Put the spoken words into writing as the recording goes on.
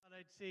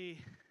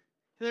See,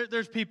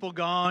 there's people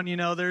gone,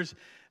 there's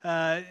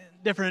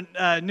different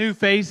new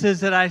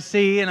faces that I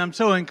see, and I'm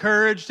so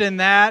encouraged in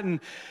that. And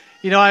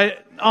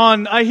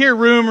I hear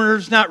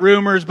not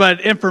rumors,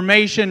 but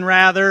information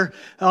rather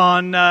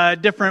on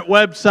different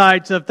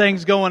websites of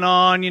things going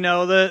on.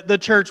 The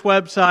church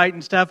website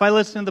and stuff. I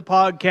listen to the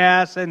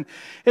podcast, and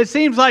it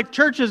seems like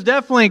church is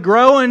definitely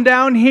growing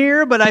down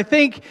here. But I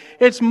think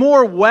it's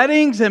more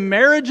weddings and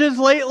marriages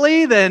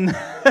lately than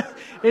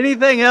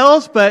anything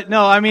else. But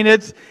no,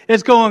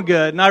 it's going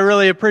good, and I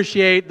really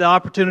appreciate the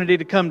opportunity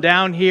to come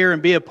down here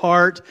and be a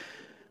part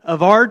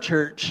of our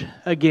church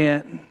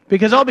again.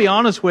 Because I'll be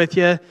honest with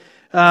you.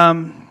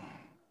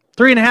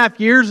 3.5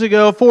 years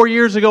ago, 4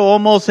 years ago,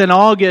 almost in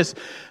August,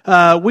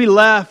 we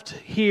left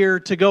here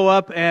to go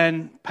up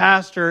and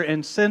pastor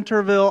in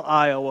Centerville,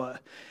 Iowa.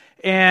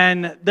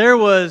 And there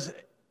was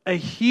a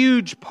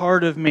huge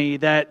part of me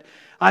that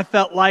I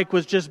felt like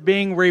was just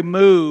being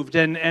removed.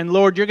 And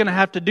Lord, you're going to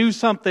have to do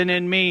something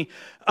in me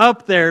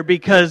up there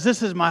because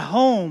this is my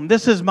home.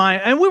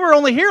 And we were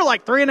only here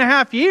like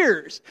 3.5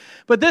 years.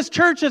 But this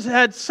church has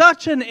had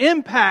such an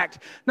impact,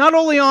 not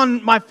only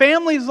on my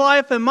family's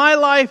life and my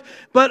life,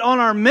 but on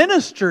our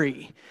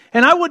ministry.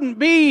 And I wouldn't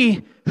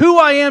be who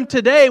I am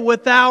today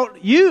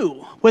without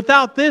you,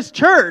 without this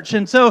church.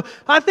 And so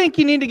I think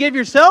you need to give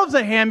yourselves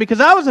a hand because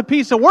I was a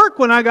piece of work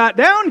when I got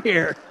down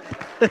here.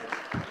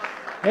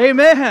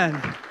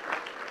 Amen.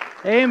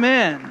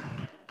 Amen.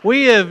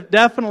 We have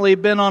definitely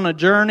been on a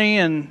journey,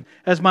 and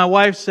as my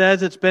wife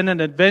says, it's been an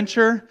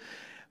adventure,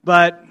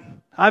 but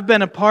I've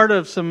been a part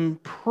of some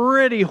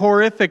pretty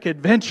horrific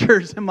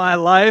adventures in my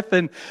life,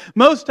 and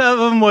most of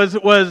them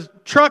was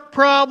truck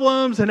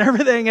problems and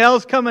everything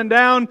else coming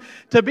down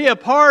to be a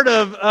part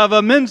of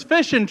a men's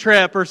fishing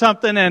trip or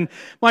something, and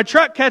my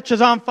truck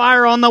catches on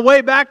fire on the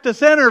way back to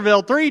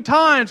Centerville 3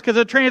 times because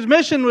the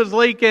transmission was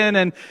leaking,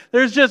 and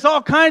there's just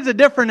all kinds of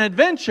different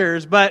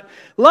adventures, but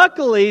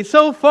luckily,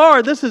 so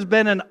far, this has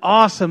been an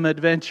awesome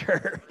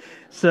adventure.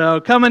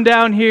 So coming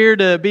down here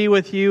to be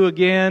with you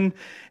again,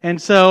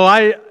 and so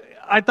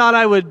I thought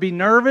I would be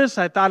nervous.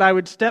 I thought I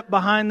would step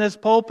behind this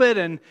pulpit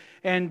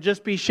and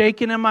just be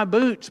shaking in my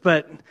boots.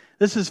 But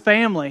this is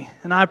family,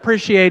 and I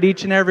appreciate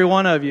each and every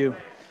one of you.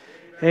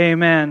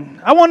 Amen.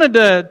 I wanted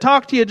to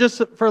talk to you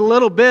just for a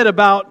little bit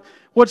about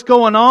what's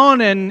going on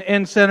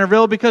in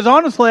Centerville, because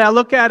honestly, I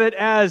look at it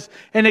as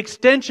an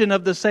extension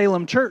of the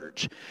Salem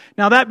Church.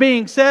 Now, that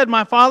being said,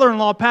 my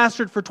father-in-law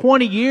pastored for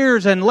 20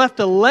 years and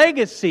left a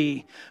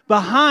legacy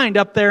behind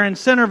up there in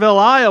Centerville,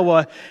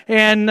 Iowa.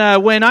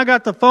 And when I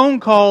got the phone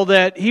call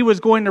that he was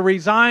going to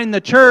resign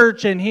the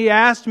church, and he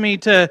asked me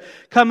to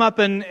come up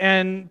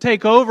and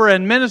take over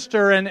and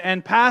minister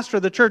and pastor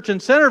the church in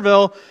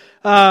Centerville,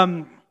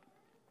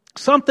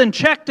 something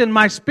checked in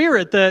my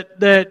spirit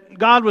that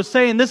God was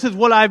saying, this is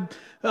what I've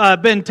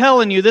been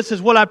telling you. This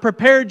is what I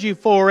prepared you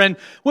for. And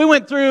we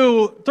went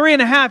through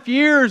 3.5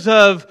 years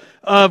of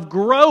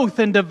growth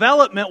and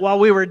development while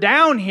we were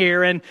down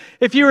here. And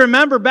if you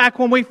remember back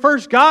when we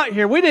first got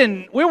here, we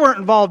weren't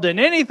involved in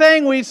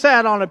anything. We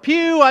sat on a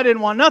pew. I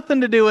didn't want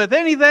nothing to do with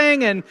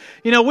anything. And,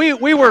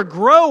 we were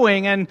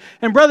growing. And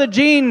Brother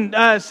Gene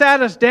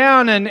sat us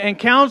down and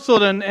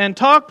counseled and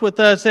talked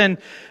with us. And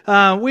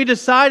we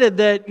decided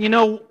that,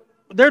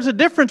 there's a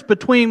difference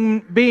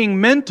between being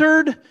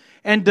mentored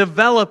and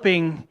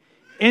developing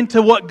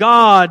into what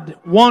God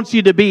wants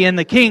you to be in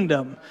the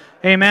kingdom.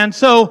 Amen.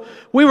 So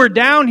we were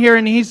down here,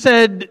 and he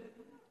said,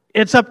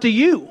 it's up to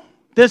you.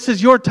 This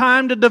is your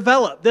time to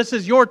develop. This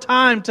is your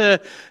time to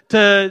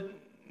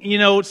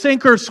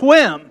sink or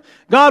swim.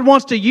 God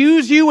wants to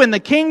use you in the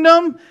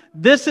kingdom.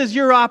 This is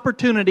your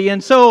opportunity.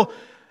 And so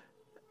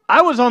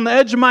I was on the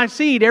edge of my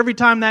seat every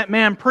time that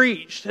man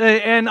preached.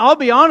 And I'll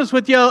be honest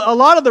with you, a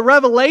lot of the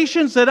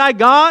revelations that I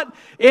got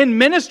in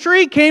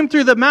ministry came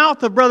through the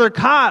mouth of Brother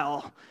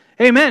Kyle.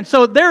 Amen.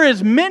 So there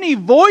is many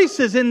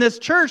voices in this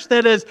church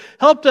that has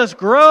helped us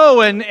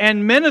grow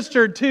and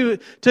ministered to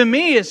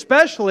me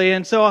especially.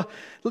 And so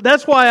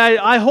that's why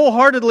I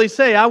wholeheartedly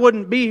say I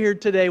wouldn't be here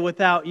today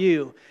without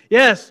you.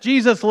 Yes,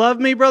 Jesus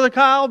loved me, Brother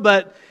Kyle,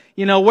 but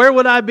where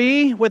would I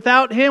be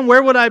without Him?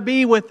 Where would I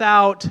be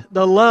without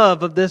the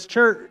love of this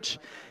church?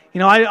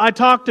 I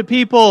talk to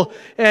people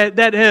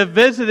that have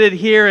visited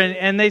here,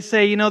 and they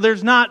say,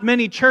 there's not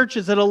many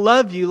churches that'll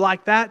love you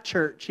like that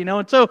church.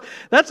 And so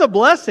that's a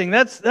blessing.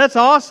 That's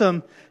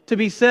awesome to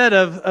be said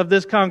of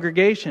this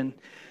congregation.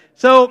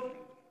 So,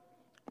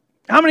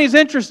 how many is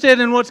interested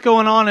in what's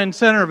going on in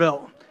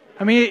Centerville?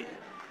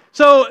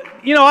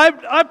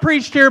 I've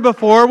preached here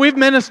before. We've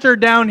ministered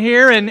down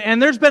here,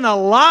 and there's been a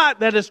lot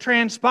that has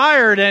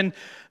transpired. And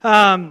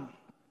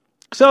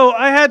so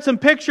I had some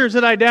pictures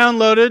that I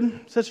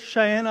downloaded. Sister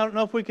Cheyenne, I don't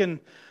know if we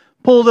can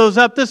pull those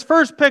up. This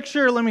first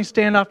picture, let me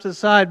stand off to the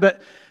side, but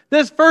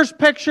this first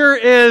picture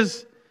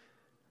is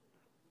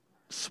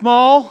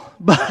small,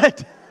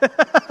 but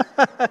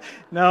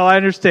no, I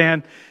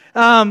understand.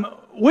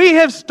 We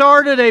have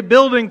started a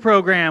building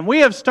program. We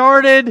have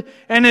started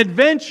an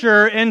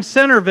adventure in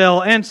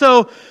Centerville. And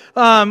so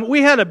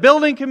we had a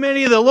building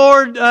committee. The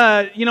Lord,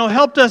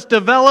 helped us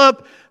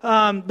develop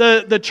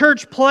the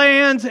church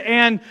plans,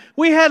 and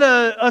we had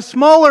a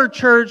smaller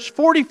church,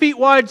 40 feet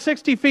wide,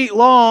 60 feet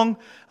long,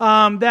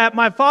 that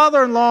my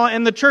father-in-law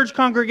and the church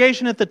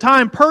congregation at the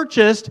time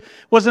purchased.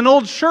 Was an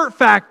old shirt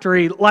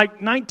factory,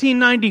 like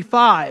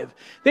 1995.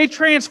 They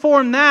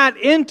transformed that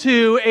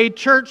into a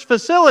church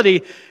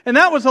facility, and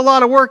that was a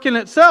lot of work in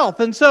itself.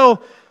 And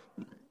so,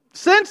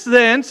 since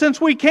then, since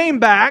we came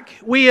back,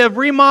 we have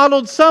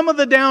remodeled some of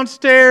the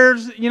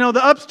downstairs.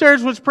 The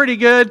upstairs was pretty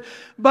good,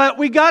 but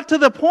we got to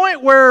the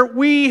point where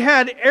we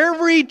had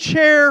every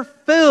chair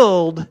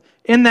filled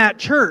in that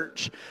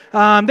church.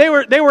 They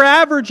were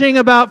averaging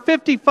about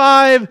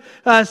 55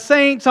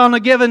 saints on a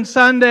given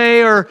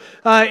Sunday or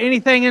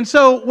anything. And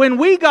so when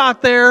we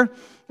got there,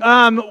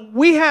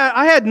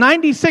 I had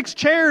 96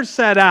 chairs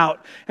set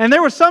out, and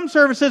there were some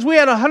services we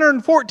had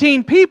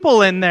 114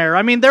 people in there.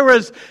 I mean,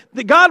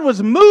 God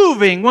was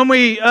moving when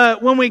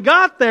we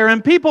got there,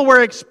 and people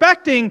were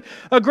expecting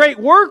a great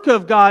work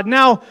of God.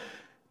 Now,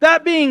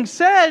 that being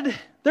said,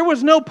 there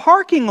was no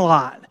parking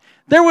lot.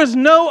 There was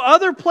no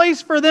other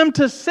place for them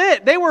to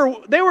sit. They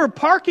were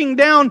parking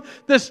down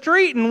the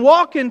street and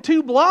walking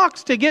 2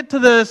 blocks to get to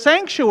the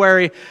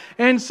sanctuary.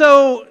 And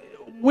so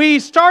we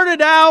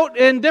started out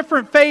in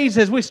different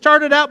phases. We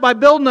started out by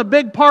building a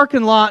big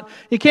parking lot.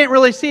 You can't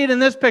really see it in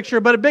this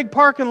picture, but a big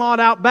parking lot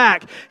out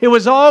back. It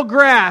was all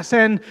grass.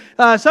 And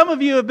some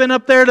of you have been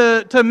up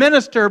there to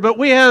minister, but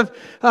we have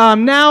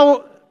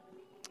now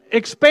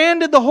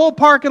expanded the whole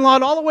parking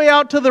lot all the way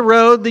out to the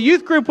road. The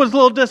youth group was a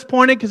little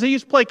disappointed because they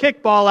used to play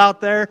kickball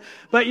out there.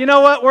 But you know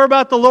what? We're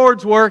about the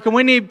Lord's work, and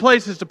we need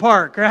places to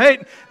park,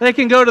 right? They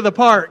can go to the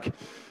park.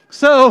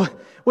 So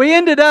we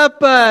ended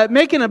up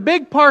making a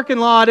big parking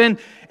lot, and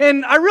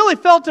I really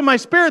felt in my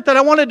spirit that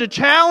I wanted to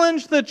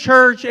challenge the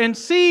church and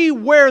see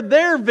where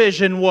their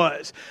vision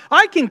was.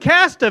 I can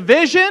cast a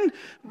vision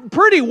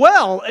pretty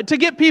well to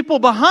get people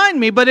behind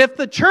me, but if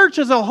the church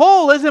as a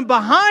whole isn't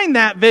behind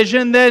that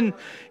vision, then,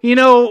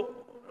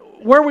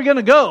 where are we going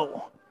to go?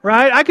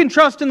 Right? I can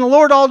trust in the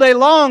Lord all day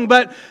long,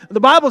 but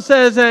the Bible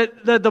says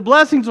that the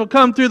blessings will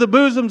come through the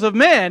bosoms of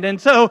men. And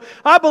so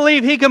I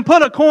believe He can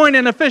put a coin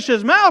in a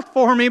fish's mouth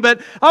for me, but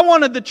I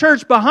wanted the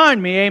church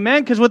behind me,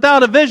 amen? Because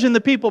without a vision,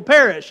 the people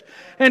perish.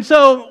 And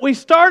so we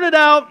started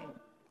out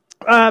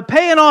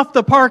paying off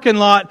the parking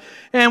lot,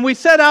 and we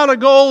set out a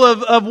goal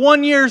of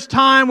 1 year's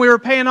time. We were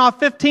paying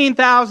off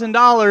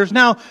 $15,000.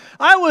 Now,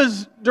 I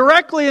was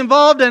directly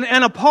involved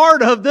and a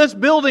part of this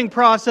building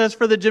process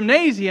for the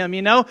gymnasium,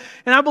 and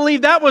I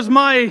believe that was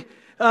my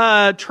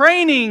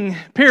training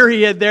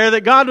period there,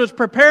 that God was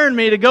preparing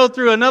me to go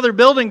through another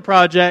building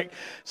project.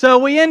 So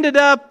we ended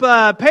up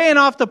paying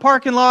off the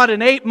parking lot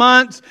in 8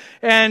 months,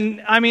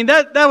 and I mean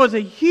that was a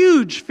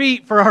huge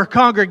feat for our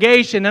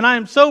congregation, and I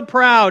am so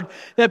proud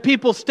that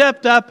people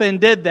stepped up and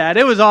did that.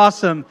 It was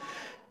awesome.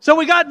 So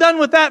we got done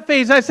with that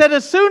phase. I said,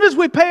 as soon as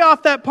we pay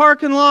off that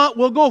parking lot,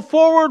 we'll go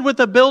forward with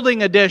a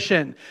building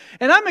addition.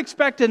 And I'm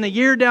expecting a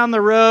year down the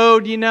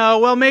road,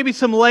 maybe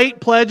some late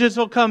pledges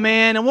will come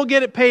in and we'll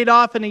get it paid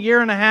off in a year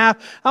and a half.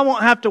 I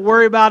won't have to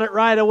worry about it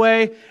right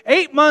away.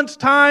 8 months'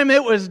 time,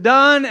 it was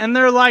done, and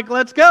they're like,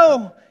 let's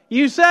go.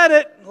 You said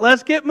it.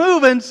 Let's get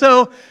moving.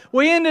 So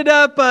we ended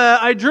up,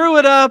 I drew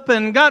it up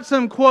and got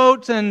some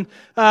quotes, and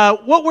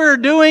what we're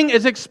doing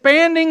is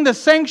expanding the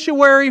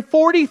sanctuary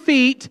 40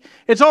 feet.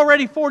 It's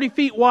already 40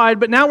 feet wide,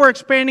 but now we're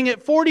expanding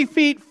it 40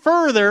 feet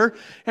further,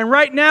 and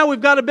right now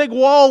we've got a big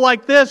wall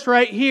like this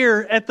right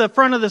here at the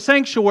front of the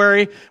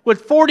sanctuary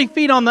with 40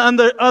 feet on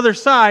the other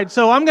side.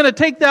 So I'm going to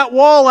take that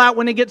wall out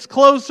when it gets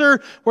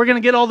closer. We're going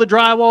to get all the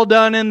drywall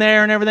done in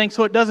there and everything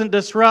so it doesn't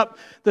disrupt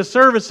the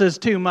services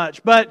too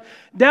much. But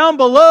down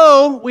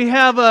below, we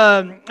have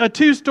a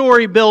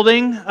 2-story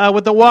building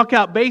with a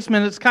walkout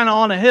basement. It's kind of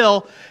on a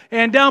hill.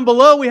 And down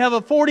below, we have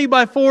a 40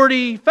 by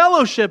 40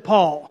 fellowship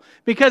hall,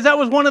 because that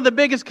was one of the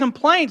biggest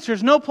complaints.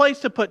 There's no place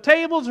to put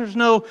tables. There's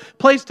no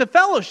place to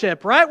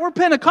fellowship, right? We're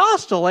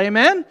Pentecostal,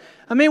 amen?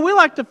 I mean, we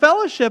like to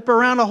fellowship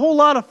around a whole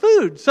lot of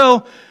food.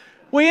 So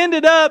we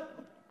ended up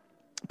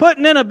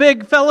putting in a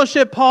big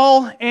fellowship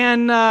hall,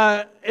 and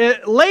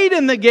late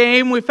in the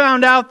game, we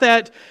found out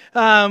that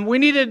we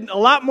needed a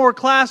lot more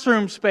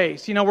classroom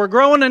space. We're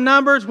growing in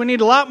numbers. We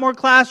need a lot more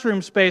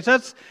classroom space.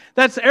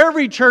 That's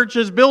every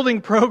church's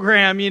building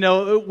program.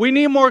 We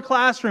need more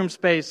classroom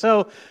space.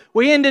 So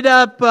we ended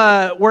up,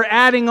 we're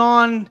adding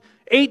on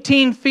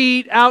 18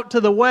 feet out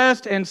to the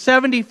west and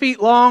 70 feet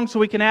long, so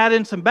we can add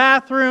in some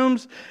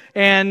bathrooms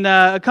and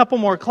a couple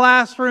more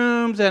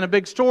classrooms and a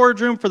big storage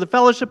room for the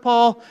fellowship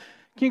hall.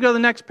 Can you go to the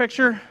next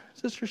picture,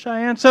 Sister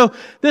Cheyenne? So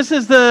this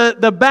is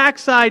the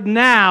backside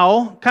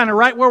now, kind of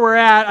right where we're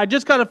at. I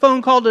just got a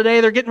phone call today.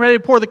 They're getting ready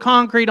to pour the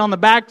concrete on the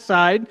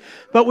backside.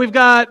 But we've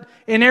got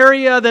an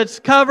area that's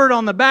covered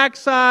on the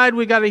backside.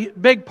 We've got a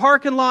big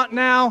parking lot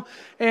now.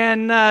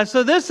 And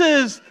so this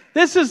is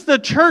the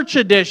church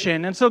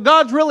edition. And so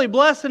God's really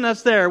blessing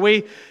us there.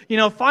 We,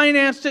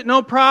 financed it,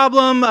 no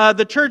problem.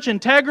 The church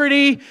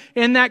integrity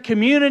in that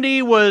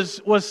community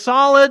was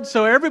solid.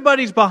 So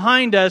everybody's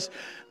behind us.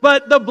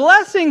 But the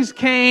blessings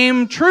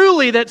came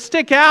truly that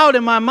stick out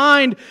in my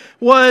mind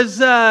was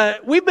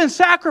we've been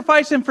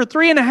sacrificing for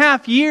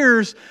 3.5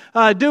 years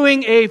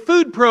doing a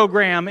food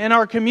program in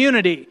our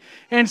community.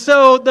 And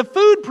so the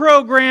food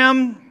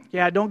program,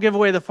 don't give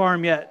away the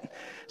farm yet.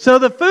 So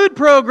the food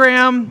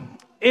program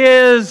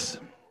is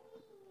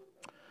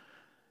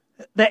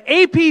the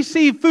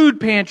APC Food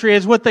Pantry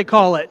is what they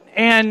call it.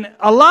 And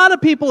a lot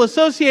of people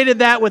associated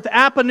that with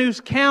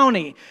Appanoose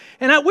County.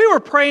 And we were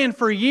praying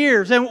for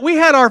years. And we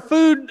had our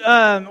food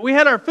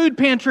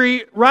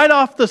pantry right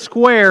off the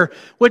square,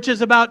 which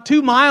is about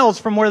 2 miles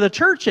from where the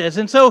church is.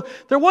 And so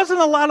there wasn't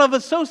a lot of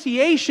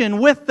association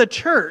with the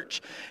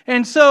church.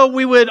 And so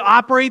we would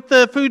operate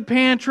the food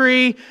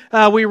pantry.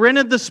 We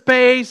rented the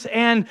space.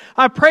 And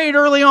I prayed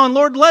early on,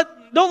 Lord,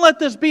 don't let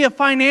this be a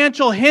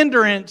financial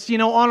hindrance,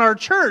 on our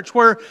church.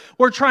 We're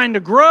trying to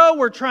grow.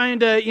 We're trying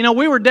to,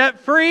 we were debt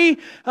free,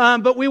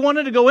 but we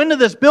wanted to go into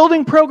this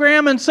building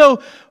program. And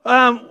so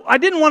I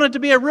didn't want it to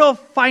be a real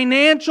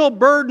financial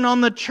burden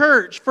on the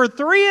church. For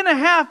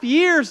 3.5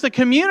 years, the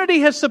community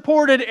has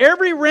supported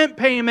every rent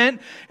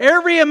payment,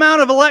 every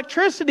amount of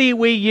electricity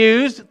we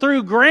used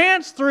through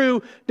grants,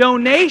 through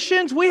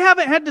donations. We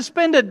haven't had to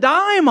spend a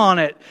dime on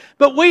it,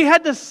 but we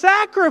had to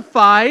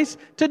sacrifice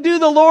to do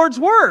the Lord's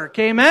work.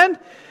 Amen?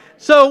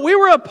 So we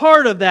were a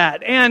part of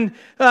that, and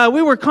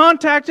we were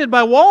contacted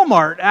by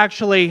Walmart,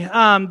 actually.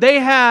 They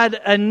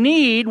had a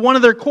need. One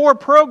of their core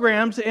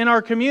programs in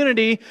our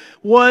community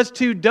was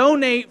to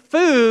donate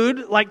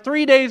food like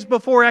 3 days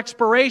before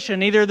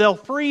expiration. Either they'll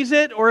freeze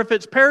it, or if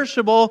it's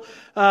perishable,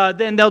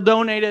 then they'll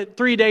donate it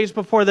 3 days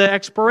before the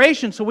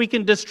expiration so we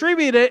can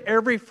distribute it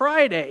every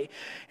Friday.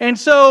 And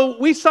so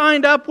we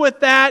signed up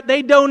with that.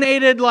 They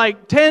donated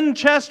like 10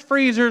 chest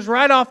freezers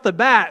right off the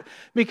bat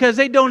because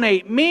they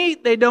donate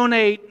meat, they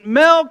donate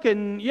milk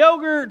and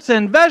yogurts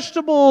and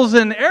vegetables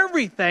and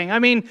everything. I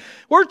mean,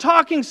 we're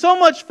talking so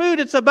much food.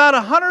 It's about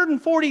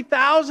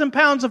 140,000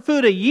 pounds of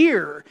food a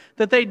year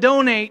that they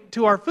donate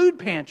to our food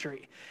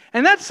pantry.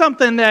 And that's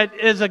something that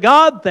is a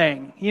God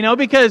thing,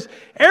 because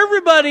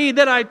everybody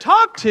that I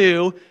talk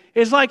to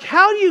is like,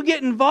 how do you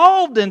get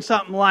involved in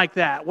something like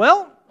that?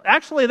 Well,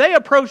 actually, they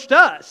approached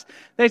us.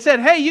 They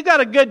said, hey, you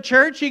got a good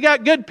church. You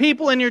got good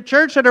people in your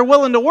church that are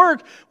willing to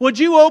work. Would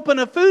you open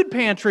a food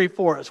pantry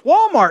for us?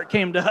 Walmart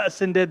came to us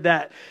and did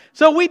that.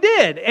 So we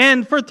did.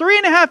 And for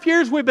 3.5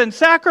 years, we've been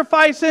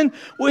sacrificing.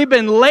 We've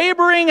been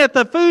laboring at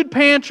the food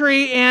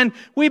pantry. And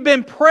we've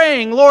been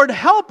praying, Lord,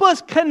 help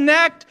us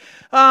connect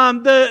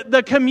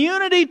the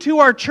community to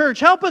our church.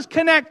 Help us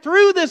connect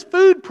through this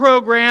food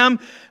program.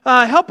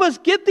 Help us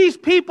get these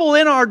people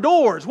in our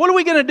doors. What are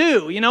we going to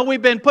do?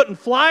 We've been putting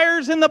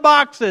flyers in the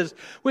boxes.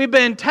 We've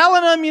been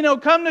telling them,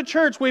 come to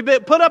church. We've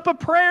put up a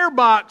prayer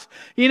box,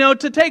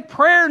 to take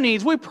prayer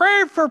needs. We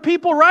pray for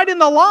people right in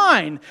the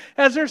line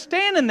as they're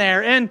standing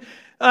there. And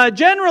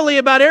generally,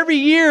 about every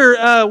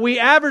year, we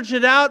average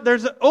it out.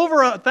 There's over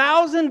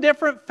 1,000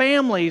 different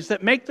families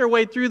that make their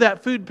way through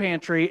that food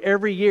pantry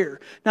every year.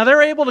 Now,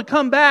 they're able to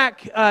come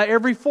back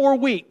every 4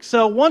 weeks.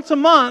 So once a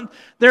month,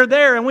 they're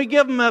there, and we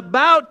give them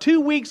about 2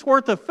 weeks'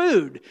 worth of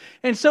food.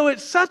 And so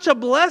it's such a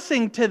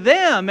blessing to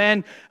them.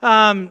 And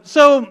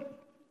so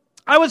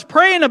I was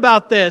praying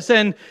about this,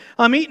 and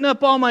I'm eating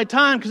up all my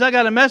time because I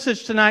got a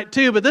message tonight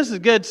too, but this is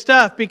good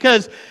stuff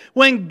because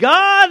when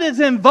God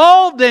is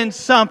involved in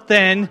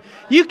something,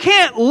 you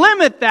can't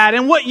limit that.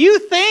 And what you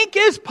think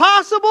is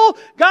possible,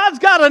 God's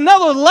got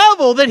another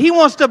level that He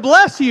wants to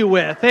bless you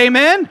with.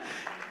 Amen?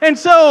 And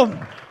so,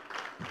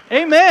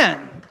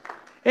 amen.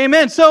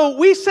 Amen. So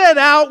we set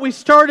out, we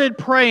started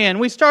praying,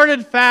 we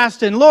started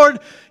fasting. Lord,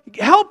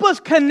 help us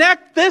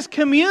connect this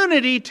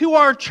community to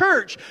our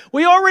church.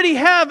 We already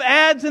have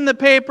ads in the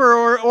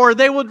paper or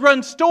they would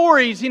run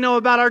stories,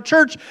 about our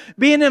church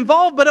being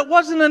involved, but it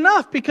wasn't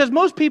enough because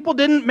most people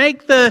didn't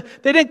connect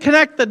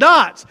the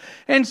dots.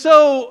 And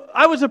so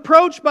I was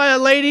approached by a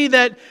lady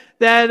that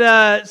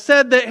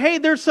said that, hey,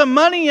 there's some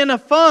money in a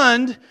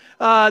fund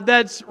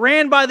that's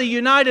ran by the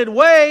United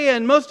Way,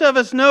 and most of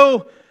us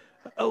know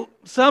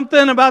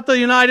something about the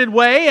United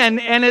Way,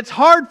 and it's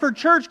hard for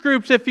church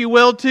groups, if you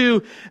will,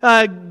 to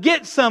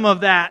get some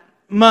of that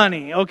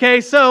money. Okay,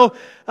 so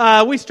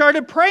we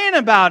started praying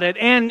about it,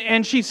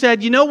 and she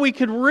said, we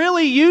could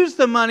really use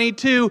the money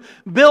to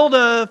build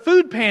a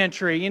food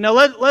pantry.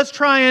 Let's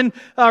try and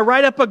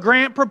write up a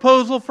grant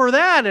proposal for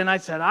that. And I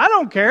said, I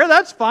don't care.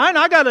 That's fine.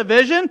 I got a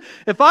vision.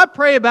 If I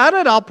pray about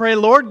it, I'll pray,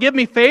 Lord, give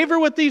me favor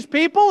with these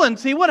people and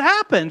see what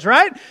happens,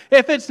 right?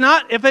 If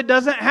it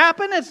doesn't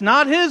happen, it's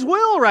not His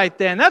will right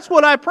then. That's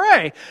what I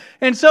pray.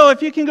 And so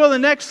if you can go to the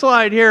next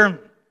slide here,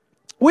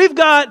 we've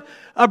got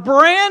a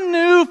brand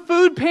new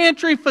food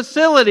pantry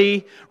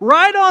facility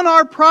right on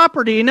our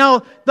property.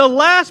 Now, the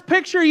last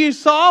picture you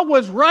saw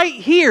was right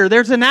here.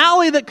 There's an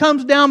alley that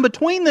comes down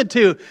between the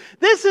two.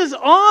 This is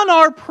on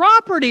our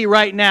property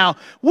right now.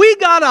 We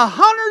got a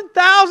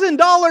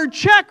 $100,000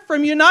 check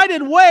from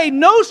United Way,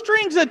 no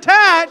strings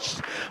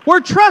attached. We're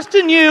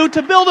trusting you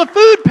to build a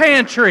food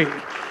pantry.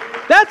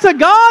 That's a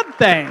God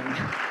thing.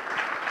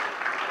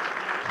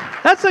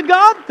 That's a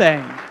God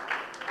thing.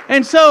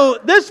 And so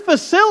this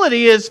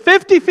facility is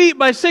 50 feet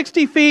by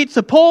 60 feet. It's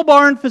a pole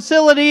barn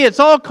facility.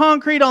 It's all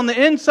concrete on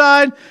the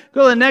inside.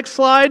 Go to the next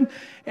slide.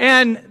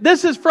 And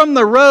this is from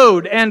the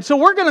road. And so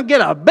we're going to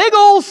get a big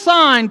old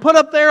sign put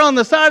up there on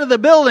the side of the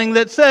building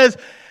that says,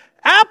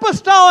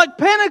 Apostolic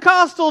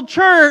Pentecostal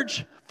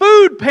Church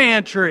Food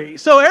Pantry.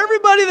 So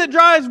everybody that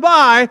drives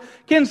by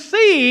can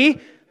see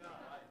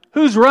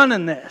who's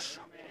running this.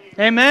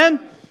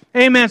 Amen?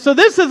 Amen. So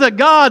this is a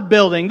God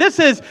building. This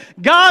is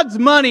God's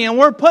money, and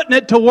we're putting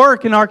it to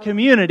work in our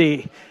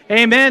community.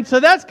 Amen. So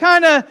that's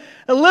kind of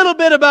a little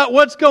bit about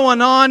what's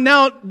going on.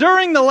 Now,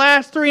 during the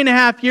last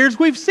 3.5 years,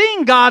 we've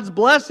seen God's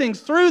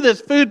blessings through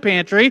this food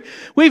pantry.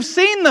 We've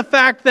seen the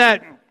fact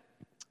that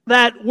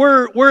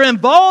we're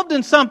involved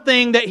in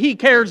something that He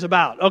cares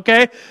about,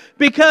 okay?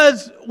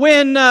 Because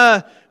when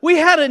we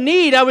had a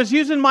need, I was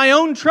using my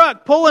own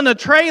truck, pulling a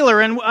trailer,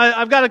 and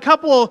I've got a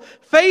couple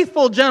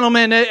faithful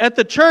gentlemen at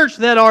the church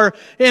that are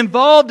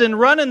involved in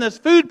running this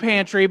food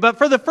pantry. But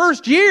for the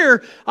first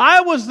year,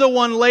 I was the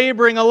one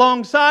laboring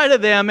alongside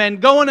of them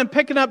and going and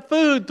picking up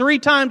food 3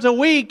 times a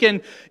week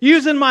and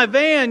using my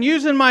van,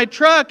 using my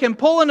truck and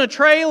pulling a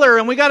trailer.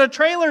 And we got a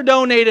trailer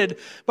donated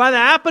by the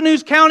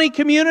Appanoose County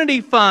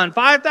Community Fund.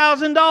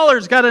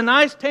 $5,000. Got a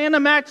nice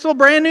tandem axle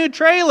brand new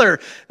trailer.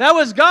 That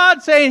was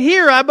God saying,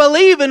 here, I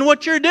believe in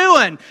what you're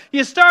doing.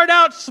 You start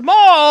out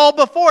small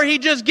before He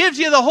just gives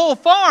you the whole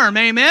farm.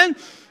 Amen.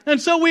 And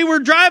so we were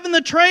driving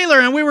the trailer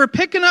and we were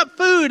picking up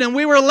food and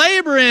we were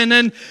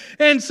laboring.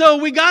 And so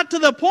we got to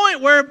the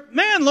point where,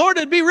 man, Lord,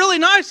 it'd be really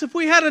nice if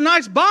we had a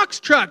nice box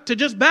truck to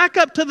just back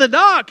up to the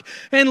dock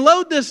and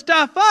load this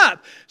stuff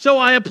up. So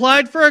I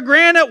applied for a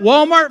grant at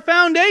Walmart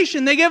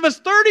Foundation. They gave us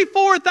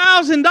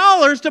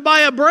 $34,000 to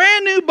buy a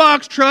brand new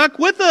box truck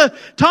with a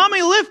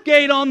Tommy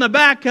liftgate on the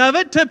back of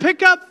it to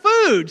pick up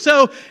food.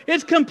 So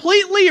it's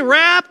completely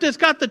wrapped. It's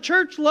got the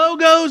church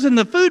logos and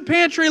the food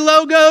pantry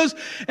logos.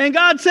 And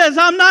God says,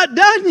 I'm not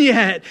done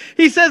yet.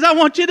 He says, I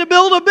want you to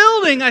build a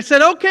building. I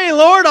said, okay,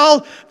 Lord,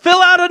 I'll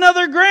fill out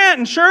another grant.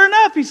 And sure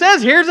enough, He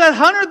says, here's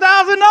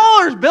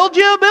 $100,000. Build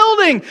you a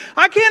building.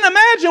 I can't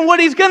imagine what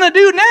He's going to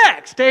do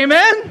next.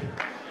 Amen?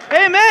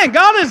 Amen.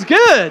 God is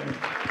good.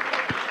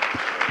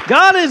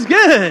 God is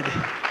good.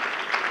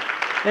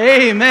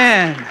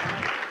 Amen.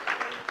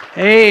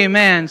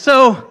 Amen.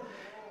 So,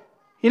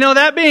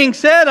 that being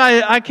said,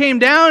 I came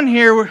down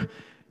here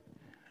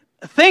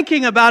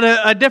thinking about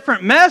a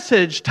different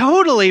message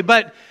totally,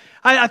 but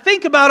I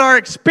think about our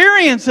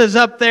experiences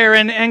up there,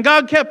 and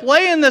God kept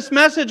laying this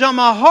message on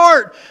my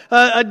heart,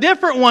 a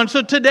different one.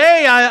 So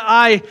today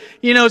I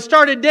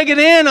started digging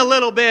in a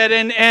little bit,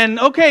 and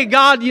okay,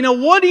 God,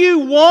 what do you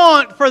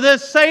want for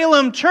this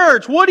Salem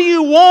church? What do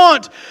you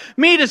want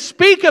me to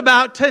speak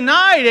about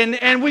tonight?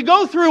 And we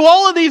go through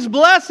all of these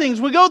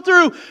blessings. We go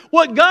through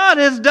what God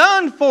has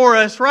done for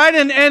us, right?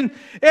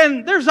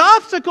 And there's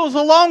obstacles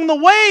along the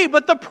way,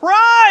 but the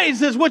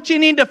prize is what you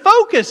need to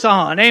focus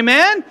on.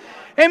 Amen?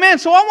 Amen.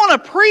 So I want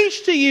to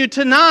preach to you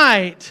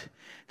tonight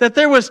that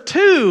there was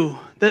 2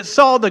 that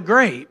saw the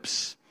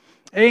grapes.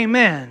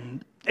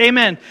 Amen.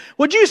 Amen.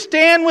 Would you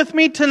stand with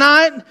me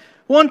tonight?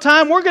 One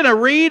time we're going to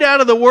read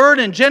out of the Word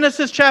in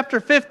Genesis chapter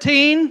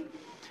 15,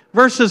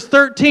 verses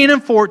 13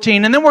 and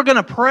 14. And then we're going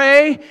to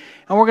pray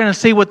and we're going to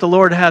see what the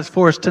Lord has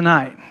for us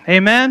tonight.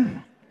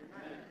 Amen.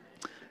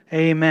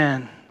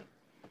 Amen.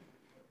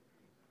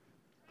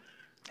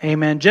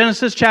 Amen.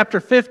 Genesis chapter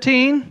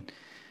 15.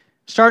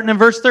 Starting in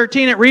verse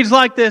 13, it reads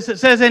like this. It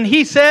says, And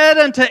He said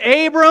unto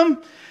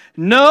Abram,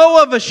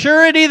 Know of a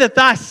surety that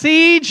thy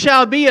seed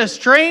shall be a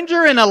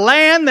stranger in a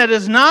land that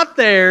is not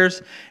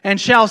theirs,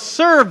 and shall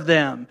serve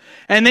them.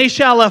 And they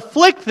shall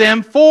afflict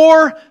them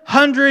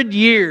 400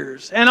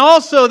 years. And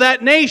also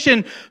that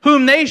nation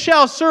whom they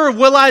shall serve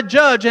will I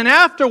judge, and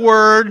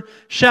afterward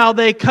shall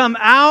they come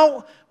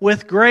out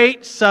with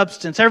great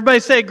substance.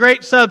 Everybody say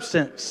great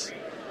substance.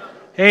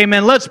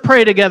 Amen. Let's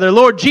pray together.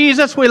 Lord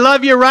Jesus, we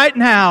love you right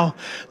now.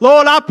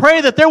 Lord, I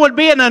pray that there would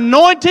be an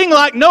anointing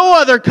like no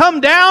other come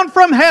down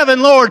from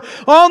heaven, Lord,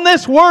 on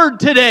this word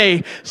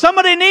today.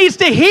 Somebody needs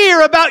to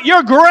hear about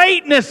your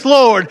greatness,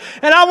 Lord.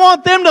 And I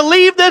want them to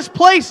leave this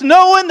place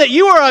knowing that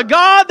you are a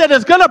God that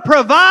is going to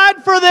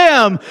provide for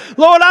them.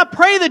 Lord, I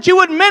pray that you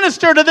would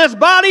minister to this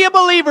body of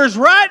believers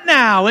right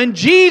now. In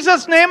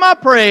Jesus' name I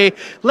pray.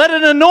 Let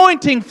an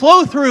anointing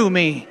flow through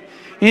me.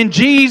 In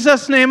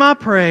Jesus' name I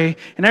pray.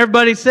 And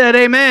everybody said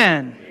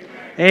amen.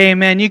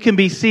 Amen. You can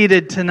be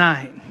seated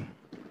tonight.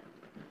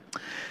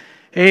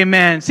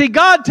 Amen. See,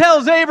 God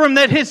tells Abram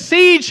that his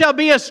seed shall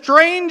be a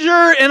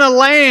stranger in a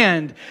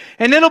land,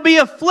 and it'll be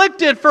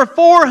afflicted for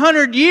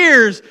 400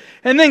 years.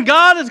 And then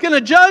God is going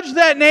to judge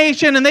that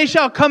nation, and they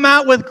shall come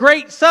out with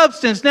great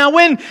substance. Now,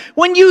 when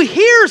you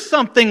hear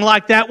something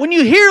like that, when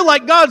you hear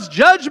like God's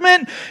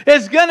judgment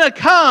is going to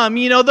come,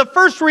 the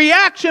first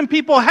reaction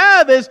people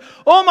have is,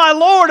 oh my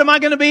Lord, am I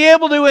going to be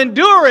able to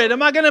endure it?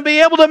 Am I going to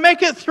be able to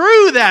make it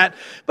through that?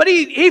 But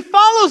he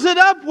follows it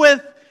up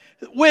with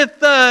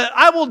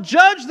I will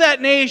judge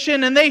that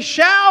nation, and they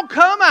shall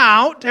come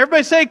out.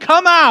 Everybody say,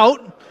 come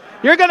out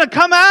You're going to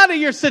come out of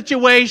your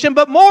situation,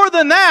 but more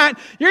than that,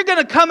 you're going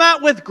to come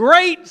out with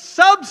great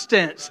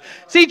substance.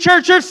 See,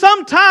 church, there's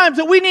sometimes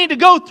that we need to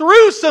go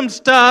through some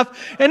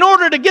stuff in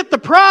order to get the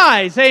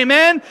prize.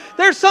 Amen.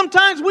 There's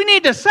sometimes we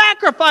need to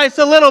sacrifice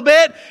a little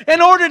bit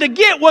in order to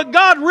get what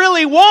God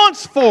really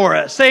wants for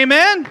us.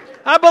 Amen.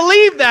 I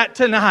believe that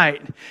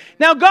tonight.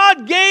 Now,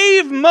 God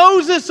gave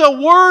Moses a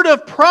word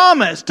of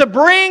promise to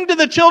bring to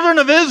the children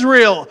of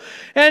Israel.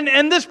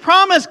 And this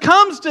promise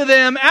comes to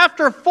them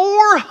after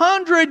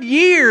 400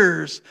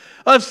 years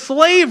of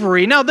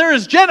slavery. Now,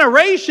 there's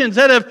generations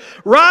that have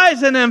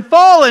risen and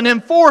fallen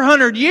in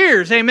 400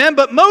 years. Amen.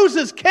 But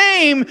Moses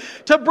came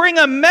to bring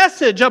a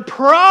message, a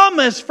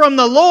promise from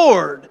the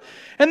Lord.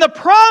 And the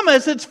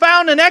promise, it's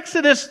found in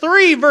Exodus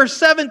 3, verse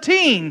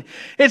 17.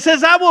 It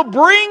says, I will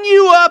bring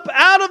you up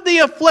out of the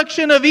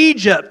affliction of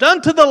Egypt,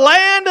 unto the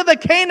land of the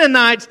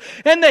Canaanites,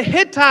 and the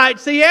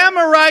Hittites, the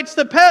Amorites,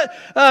 the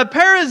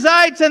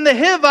Perizzites, and the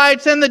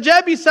Hivites, and the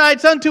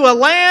Jebusites, unto a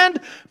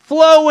land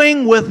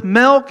flowing with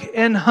milk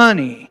and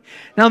honey.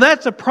 Now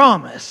that's a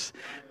promise.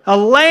 A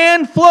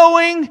land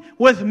flowing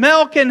with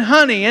milk and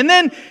honey. And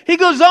then he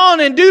goes on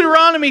in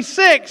Deuteronomy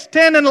 6,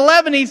 10 and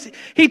 11,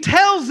 he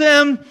tells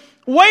them,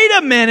 wait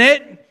a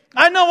minute,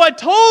 I know I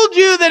told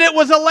you that it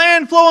was a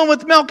land flowing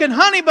with milk and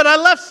honey, but I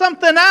left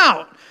something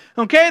out.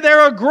 Okay, there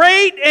are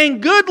great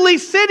and goodly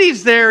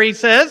cities there, he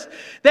says,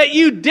 that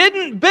you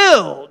didn't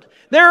build.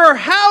 There are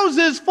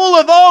houses full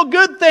of all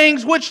good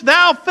things which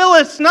thou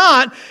fillest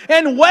not,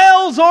 and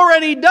wells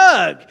already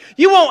dug.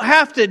 You won't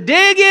have to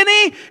dig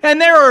any,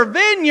 and there are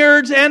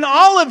vineyards and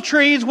olive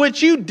trees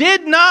which you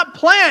did not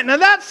plant. Now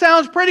that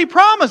sounds pretty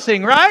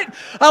promising, right?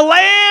 A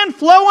land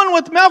flowing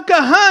with milk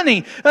and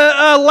honey.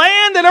 A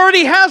land that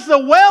already has the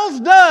wells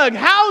dug.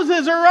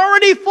 Houses are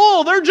already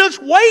full. They're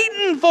just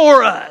waiting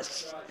for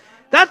us.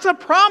 That's a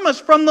promise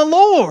from the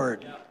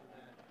Lord.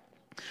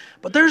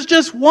 But there's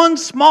just one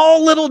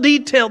small little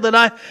detail that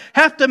I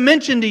have to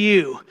mention to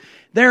you.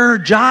 There are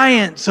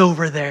giants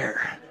over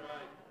there.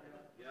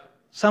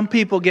 Some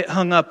people get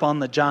hung up on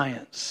the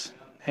giants.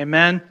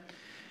 Amen.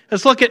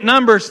 Let's look at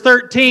Numbers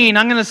 13.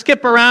 I'm going to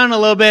skip around a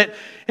little bit.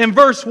 In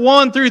verse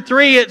 1 through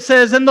 3 it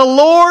says, And the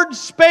Lord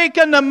spake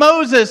unto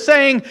Moses,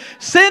 saying,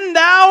 Send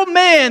thou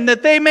men,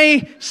 that they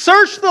may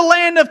search the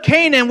land of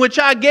Canaan, which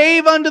I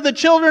gave unto the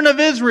children of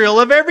Israel.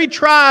 Of every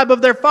tribe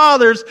of their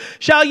fathers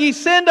shall ye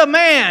send a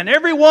man,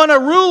 every one a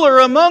ruler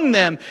among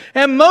them.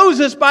 And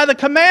Moses, by the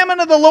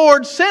commandment of the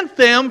Lord, sent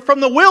them from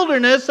the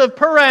wilderness of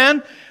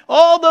Paran.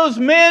 All those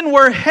men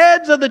were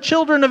heads of the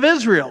children of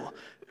Israel.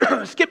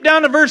 Skip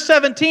down to verse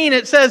 17.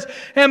 It says,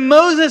 And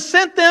Moses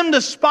sent them to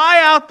spy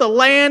out the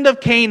land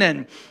of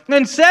Canaan,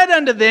 and said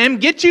unto them,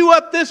 Get you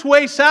up this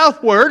way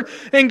southward,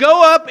 and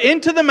go up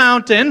into the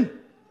mountain,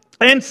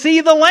 and see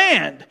the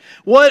land,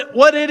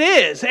 what it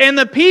is, and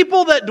the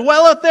people that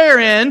dwelleth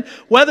therein,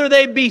 whether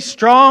they be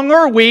strong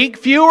or weak,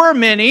 few or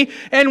many,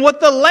 and what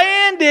the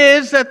land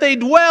is that they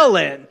dwell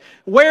in,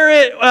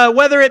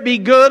 whether it be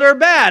good or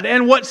bad,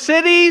 and what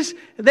cities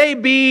they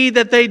be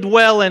that they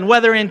dwell in,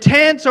 whether in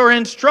tents or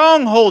in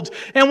strongholds,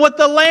 and what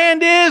the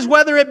land is,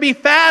 whether it be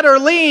fat or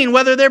lean,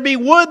 whether there be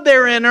wood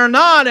therein or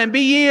not, and be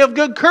ye of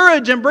good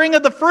courage, and bring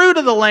of the fruit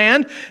of the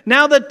land.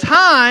 Now the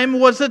time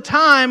was the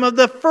time of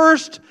the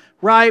first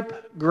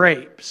ripe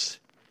grapes.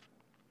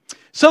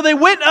 So they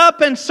went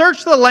up and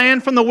searched the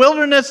land from the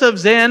wilderness of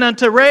Zin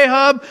unto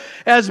Rehob,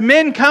 as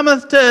men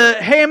cometh to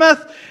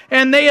Hamath,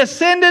 and they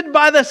ascended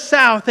by the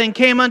south and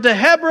came unto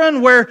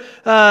Hebron, where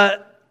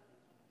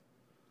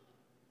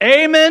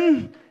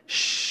Ammon,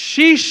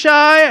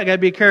 Sheshai, I got to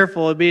be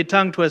careful, it'd be a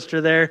tongue twister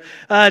there,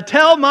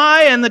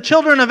 Talmai, and the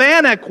children of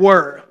Anak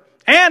were.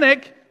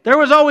 Anak, there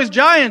was always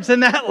giants in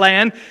that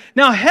land.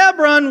 Now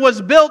Hebron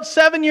was built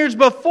 7 years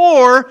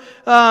before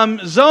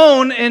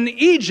Zon in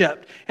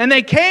Egypt. And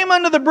they came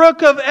unto the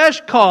brook of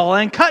Eshcol,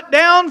 and cut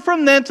down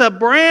from thence a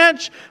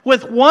branch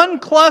with one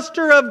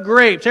cluster of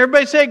grapes.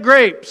 Everybody say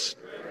grapes.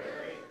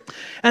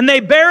 And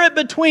they bare it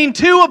between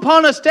two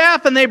upon a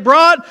staff, and they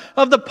brought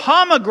of the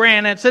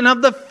pomegranates and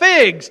of the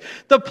figs.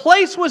 The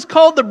place was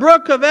called the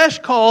brook of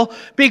Eshcol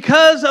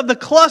because of the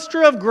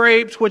cluster of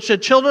grapes which the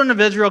children of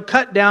Israel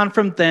cut down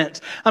from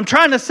thence. I'm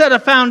trying to set a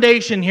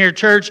foundation here,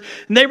 church.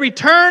 And they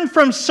returned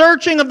from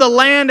searching of the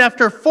land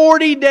after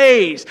 40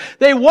 days.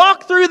 They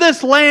walked through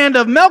this land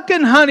of milk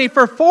and honey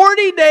for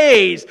 40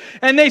 days.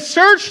 And they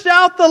searched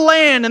out the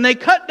land, and they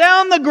cut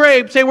down the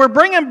grapes. They were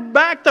bringing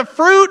back the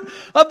fruit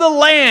of the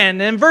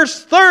land. In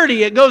verse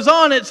 30, it goes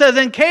on, it says,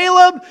 And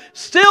Caleb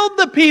stilled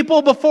the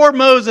people before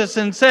Moses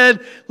and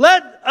said,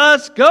 Let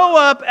us go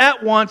up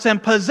at once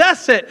and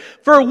possess it,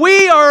 for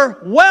we are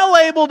well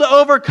able to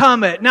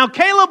overcome it. Now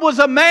Caleb was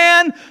a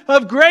man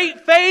of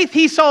great faith.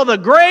 He saw the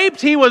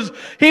grapes. He was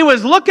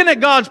looking at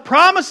God's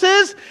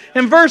promises.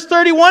 In verse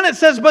 31 it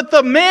says, But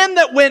the men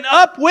that went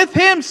up with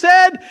him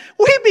said,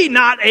 We be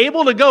not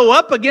able to go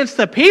up against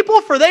the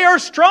people, for they are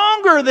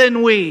stronger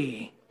than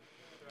we.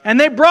 And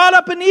they brought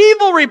up an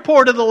evil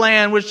report of the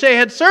land which they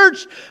had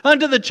searched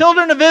unto the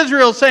children of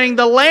Israel, saying,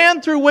 the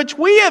land through which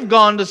we have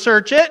gone to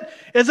search it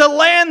is a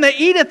land that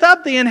eateth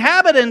up the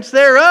inhabitants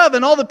thereof,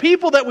 and all the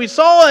people that we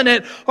saw in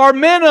it are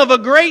men of a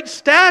great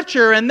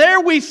stature. And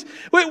there we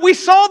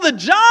saw the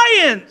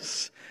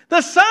giants,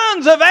 the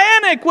sons of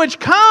Anak, which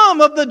come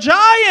of the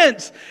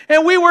giants,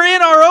 and we were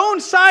in our own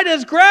sight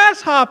as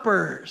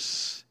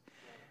grasshoppers.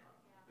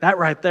 That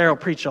right there will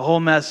preach a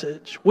whole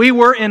message. We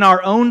were in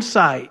our own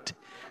sight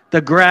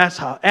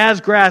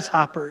as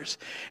grasshoppers,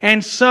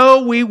 and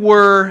so we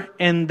were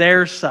in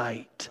their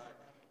sight.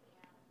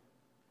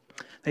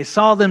 They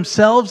saw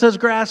themselves as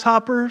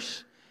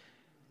grasshoppers,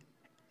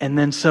 and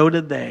then so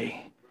did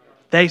they.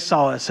 They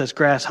saw us as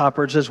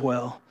grasshoppers as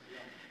well.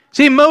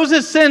 See,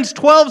 Moses sends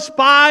 12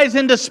 spies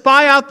in to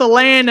spy out the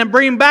land and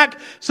bring back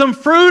some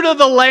fruit of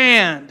the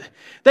land.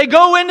 They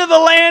go into the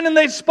land and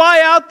they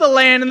spy out the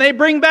land, and they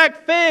bring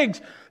back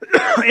figs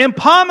and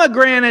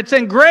pomegranates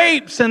and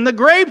grapes. And the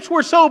grapes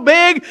were so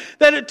big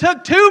that it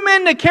took 2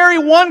 men to carry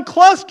one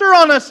cluster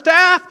on a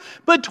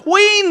staff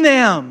between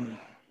them.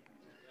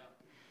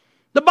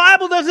 The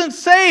Bible doesn't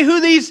say who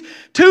these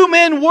 2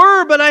 men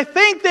were, but I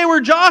think they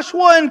were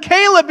Joshua and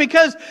Caleb,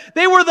 because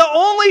they were the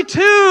only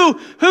 2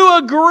 who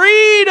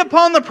agreed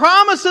upon the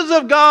promises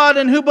of God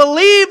and who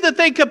believed that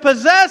they could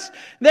possess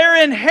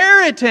their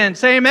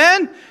inheritance.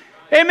 Amen?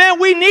 Amen.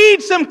 We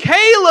need some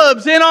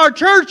Calebs in our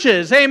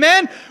churches.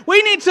 Amen.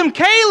 We need some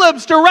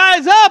Calebs to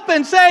rise up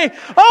and say,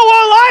 oh,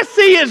 all I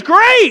see is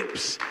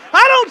grapes.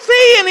 I don't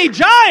see any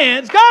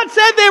giants. God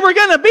said they were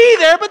going to be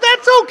there, but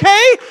that's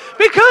okay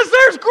because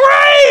there's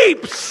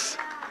grapes.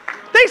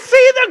 They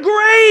see the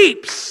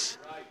grapes.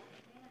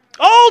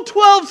 All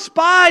 12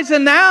 spies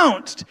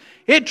announced,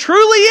 it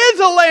truly is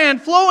a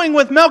land flowing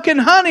with milk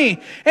and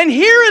honey. And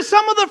here is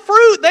some of the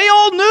fruit. They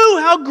all knew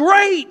how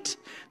great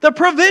the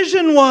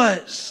provision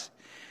was.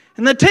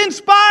 And the 10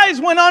 spies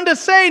went on to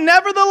say,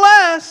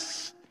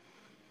 nevertheless,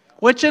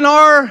 which in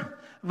our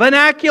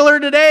vernacular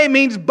today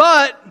means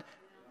but,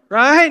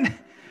 right?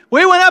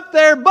 We went up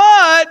there,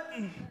 but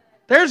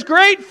there's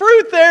great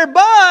fruit there,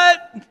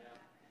 but,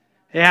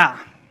 yeah.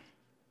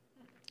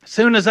 As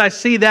soon as I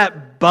see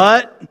that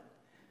but,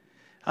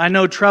 I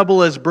know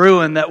trouble is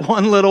brewing. That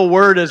one little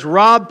word has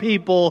robbed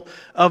people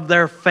of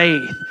their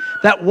faith.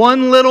 That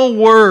one little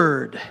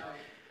word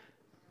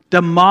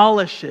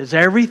demolishes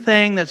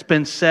everything that's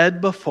been said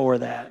before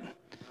that.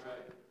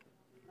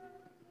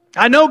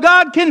 I know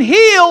God can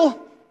heal,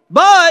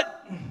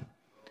 but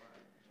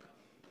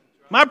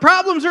my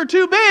problems are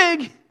too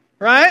big,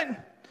 right?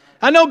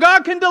 I know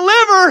God can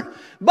deliver,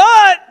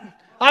 but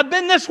I've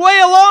been this way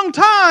a long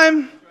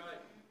time.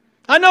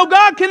 I know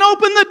God can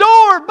open the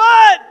door,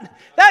 but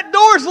that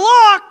door's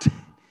locked.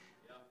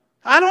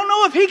 I don't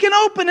know if He can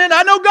open it.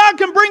 I know God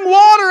can bring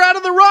water out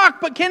of the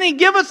rock, but can He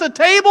give us a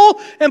table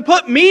and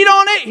put meat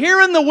on it here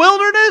in the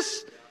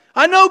wilderness?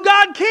 I know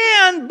God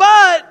can,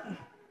 but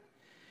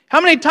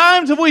how many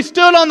times have we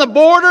stood on the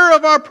border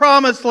of our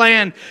promised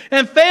land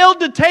and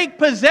failed to take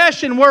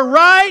possession? We're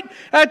right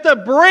at the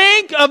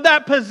brink of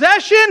that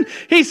possession.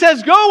 He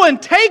says, go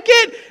and take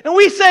it. And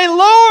we say,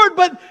 Lord,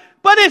 but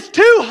it's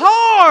too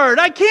hard.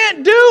 I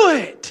can't do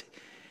it.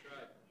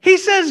 He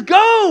says,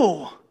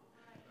 go.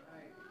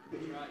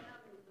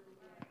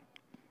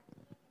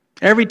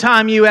 Every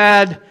time you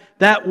add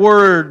that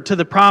word to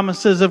the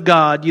promises of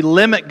God, you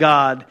limit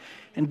God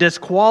and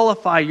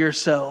disqualify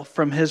yourself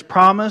from His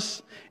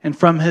promise and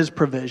from His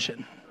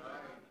provision.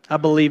 I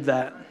believe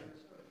that.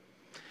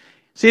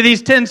 See,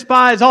 these 10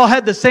 spies all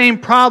had the same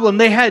problem.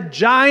 They had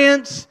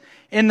giants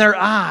in their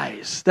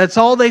eyes. That's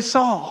all they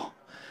saw.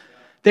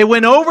 They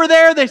went over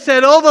there, they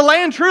said, oh, the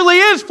land truly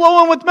is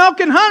flowing with milk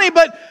and honey,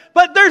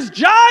 but there's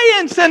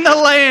giants in the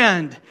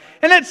land.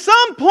 And at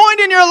some point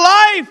in your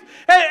life,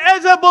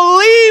 as a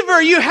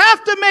believer, you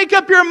have to make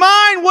up your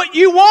mind what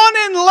you want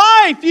in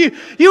life.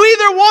 You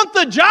either want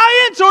the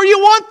giants or you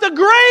want the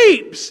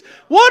grapes.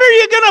 What are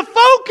you going to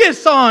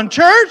focus on,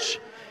 church?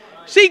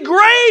 See,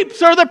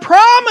 grapes are the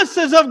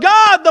promises of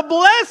God, the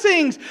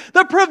blessings,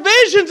 the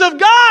provisions of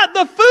God,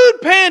 the food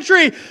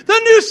pantry, the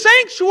new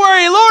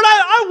sanctuary. Lord,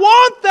 I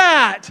want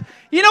that.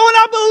 You know, and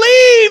I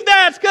believe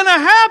that's going to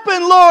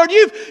happen, Lord.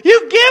 You've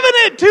given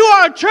it to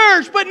our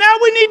church, but now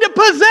we need to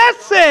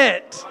possess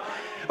it.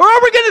 Or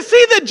are we going to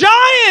see the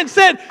giants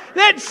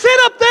that sit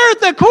up there at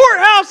the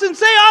courthouse and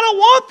say, I don't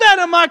want that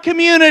in my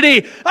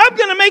community. I'm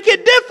going to make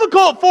it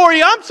difficult for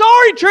you. I'm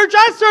sorry, church,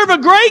 I serve a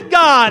great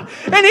God.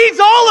 And He's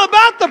all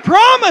about the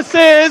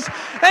promises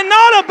and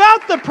not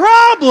about the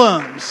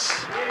problems.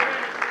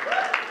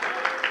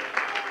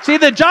 See,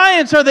 the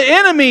giants are the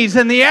enemies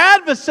and the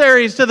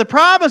adversaries to the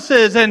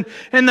promises and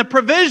the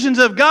provisions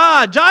of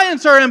God.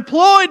 Giants are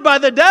employed by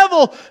the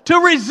devil to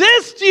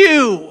resist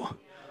you.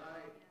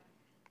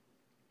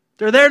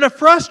 They're there to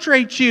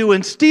frustrate you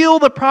and steal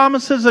the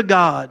promises of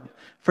God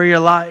for your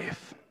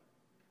life.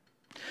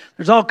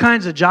 There's all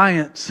kinds of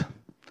giants.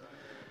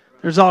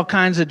 There's all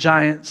kinds of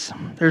giants.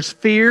 There's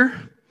fear.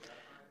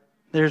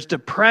 There's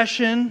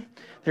depression.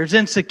 There's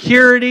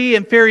insecurity,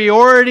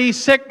 inferiority,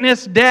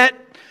 sickness, debt,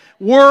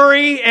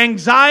 worry,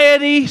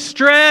 anxiety,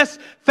 stress,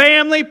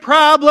 family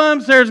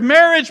problems, there's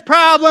marriage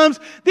problems.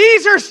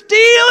 These are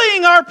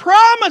stealing our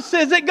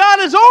promises that God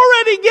has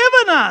already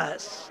given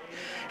us.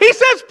 He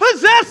says,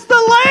 possess the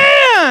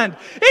land.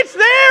 It's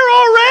there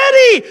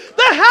already.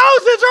 The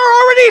houses are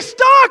already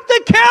stocked.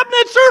 The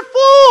cabinets are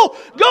full.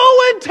 Go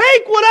and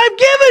take what I've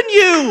given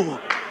you.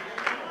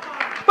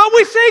 But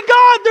we say,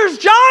 God, there's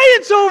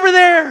giants over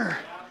there.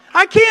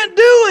 I can't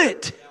do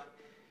it.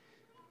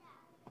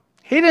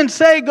 He didn't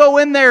say, go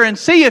in there and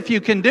see if you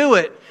can do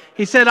it.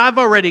 He said, I've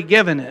already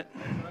given it.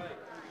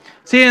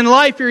 See, in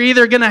life, you're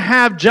either going to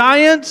have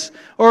giants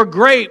or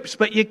grapes,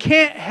 but you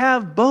can't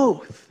have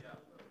both.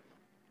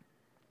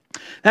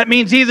 That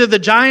means either the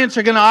giants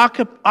are going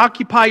to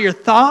occupy your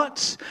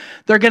thoughts,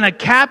 they're going to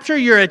capture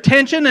your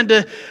attention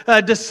and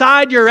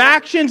decide your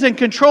actions and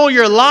control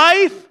your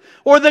life,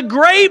 or the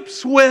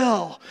grapes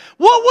will.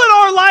 What would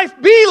our life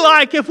be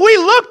like if we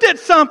looked at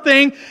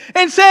something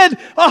and said,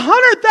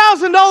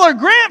 $100,000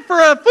 grant for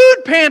a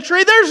food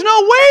pantry, there's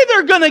no way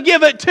they're going to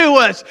give it to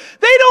us.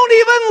 They don't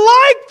even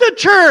like the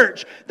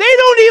church. They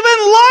don't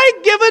even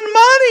like giving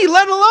money,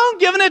 let alone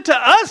giving it to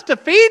us to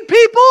feed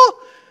people.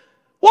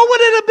 What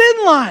would it have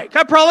been like?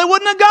 I probably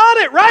wouldn't have got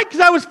it, right? Because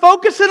I was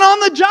focusing on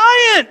the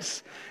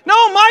giants.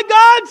 No, my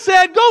God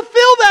said, go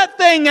fill that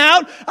thing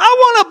out. I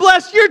want to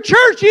bless your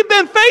church. You've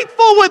been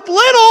faithful with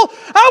little.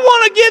 I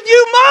want to give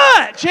you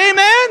much.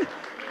 Amen?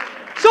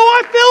 So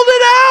I filled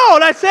it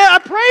out. I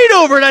prayed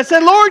over it. I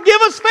said, Lord,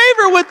 give us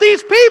favor with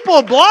these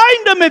people.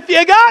 Blind them if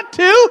you got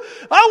to.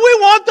 We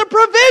want the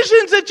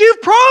provisions that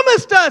you've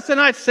promised us.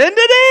 And I send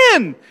it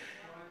in.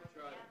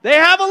 They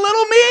have a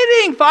little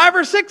meeting, 5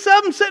 or 6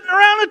 of them sitting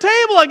around a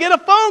table. I get a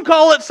phone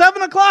call at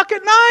 7 o'clock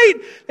at night.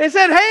 They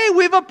said, hey,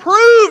 we've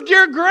approved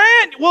your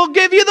grant. We'll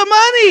give you the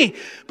money.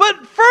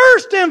 But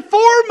first and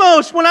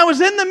foremost, when I was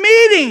in the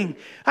meeting,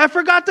 I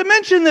forgot to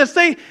mention this.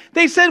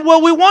 They said,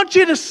 well, we want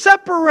you to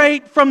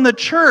separate from the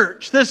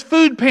church, this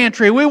food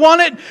pantry. We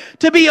want it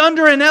to be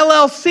under an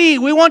LLC.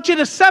 We want you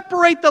to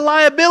separate the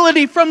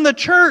liability from the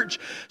church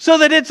so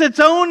that it's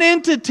its own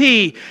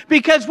entity,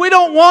 because we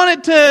don't want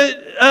it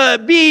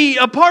to be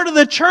a part of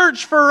the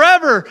church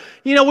forever.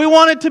 You know, we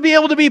want it to be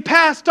able to be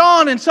passed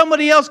on and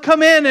somebody else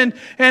come in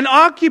and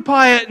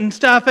occupy it and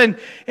stuff.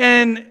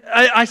 And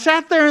I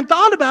sat there and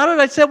thought about it.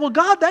 I said, well,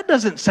 God, that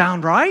doesn't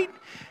sound right.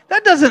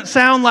 That doesn't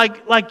sound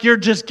like you're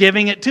just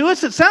giving it to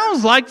us. It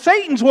sounds like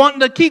Satan's wanting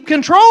to keep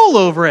control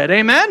over it.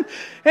 Amen?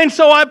 And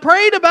so I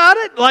prayed about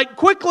it, like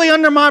quickly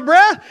under my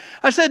breath.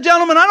 I said,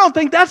 gentlemen, I don't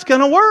think that's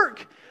going to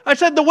work. I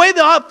said, the way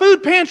the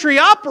food pantry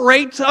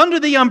operates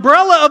under the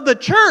umbrella of the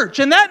church,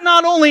 and that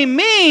not only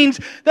means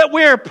that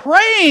we're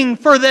praying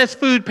for this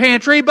food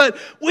pantry, but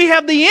we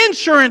have the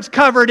insurance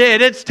covered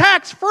it. It's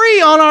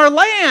tax-free on our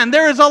land.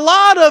 There is a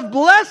lot of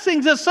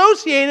blessings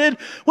associated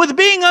with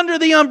being under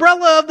the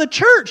umbrella of the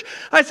church.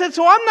 I said,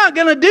 so I'm not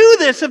going to do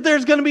this if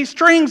there's going to be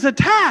strings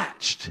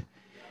attached.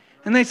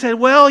 And they said,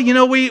 well, you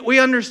know, we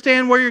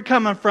understand where you're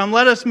coming from.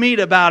 Let us meet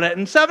about it.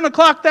 And 7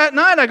 o'clock that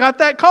night, I got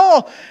that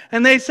call,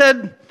 and they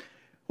said,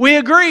 we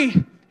agree.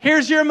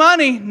 Here's your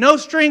money. No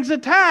strings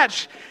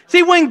attached.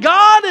 See, when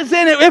God is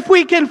in it, if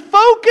we can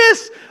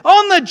focus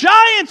on the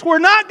giants, we're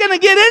not going to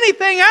get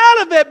anything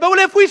out of it. But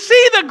if we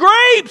see the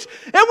grapes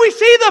and we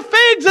see the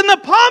figs and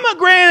the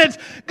pomegranates,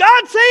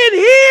 God's saying,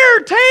 here,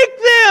 take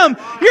them.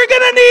 You're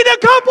going to need a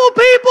couple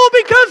people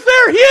because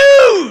they're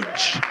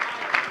huge.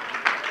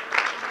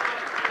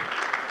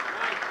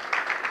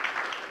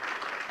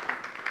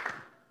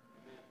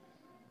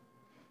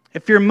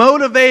 If you're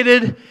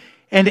motivated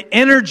and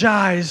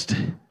energized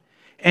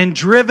and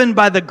driven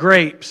by the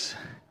grapes,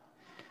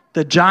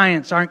 the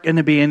giants aren't going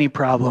to be any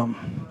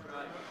problem.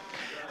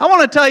 I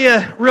want to tell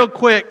you real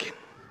quick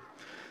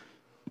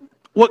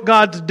what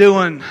God's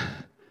doing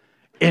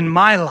in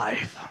my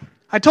life.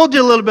 I told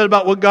you a little bit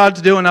about what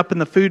God's doing up in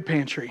the food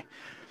pantry.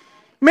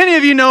 Many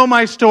of you know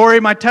my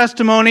story, my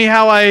testimony,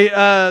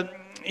 how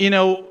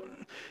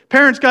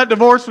parents got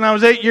divorced when I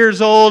was 8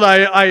 years old.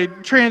 I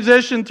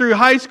transitioned through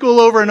high school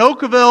over in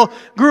Oakville,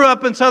 grew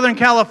up in Southern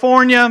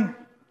California,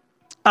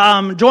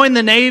 joined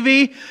the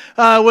Navy,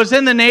 was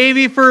in the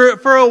Navy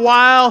for a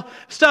while.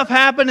 Stuff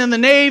happened in the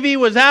Navy,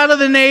 was out of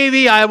the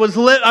Navy. I was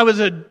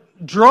a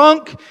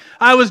drunk.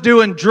 I was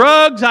doing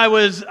drugs. I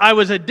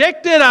was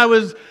addicted. I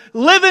was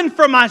living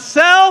for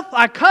myself.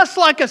 I cussed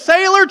like a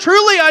sailor.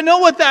 Truly, I know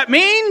what that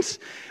means.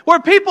 Where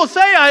people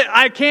say,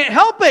 I can't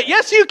help it.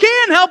 Yes, you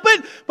can help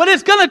it, but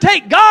it's going to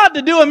take God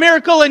to do a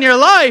miracle in your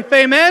life.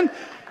 Amen.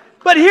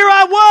 But here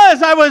I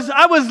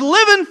was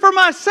living for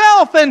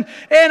myself, and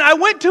I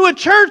went to a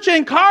church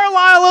in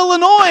Carlisle,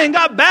 Illinois, and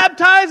got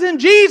baptized in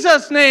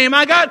Jesus' name.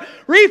 I got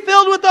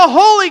refilled with the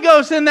Holy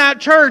Ghost in that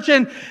church,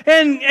 and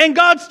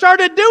God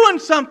started doing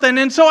something.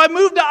 And so I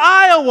moved to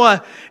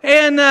Iowa,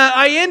 and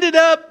I ended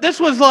up, this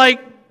was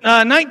like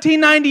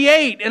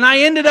 1998, and I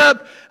ended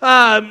up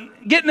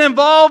getting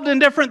involved in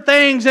different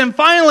things. And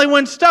finally,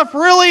 when stuff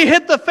really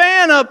hit the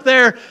fan up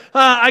there,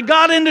 I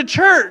got into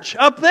church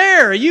up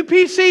there, a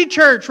UPC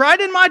church right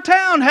in my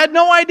town. Had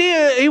no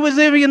idea he was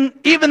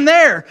even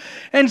there.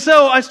 And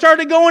so I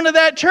started going to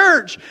that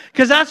church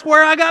because that's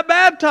where I got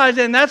baptized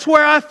in. That's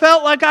where I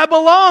felt like I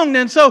belonged.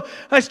 And so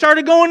I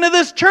started going to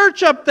this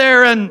church up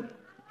there. And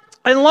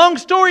long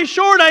story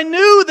short, I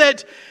knew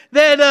that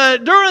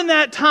during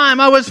that time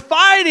I was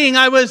fighting.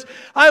 I was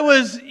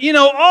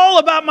all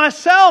about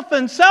myself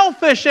and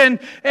selfish and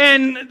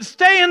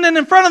standing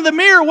in front of the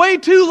mirror way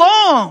too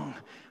long,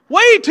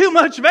 way too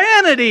much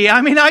vanity.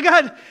 I mean,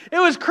 it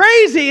was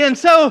crazy. And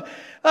so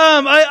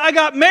I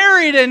got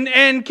married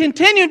and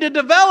continued to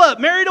develop.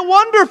 Married a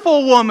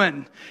wonderful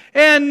woman,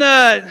 and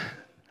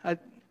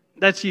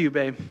that's you,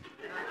 babe.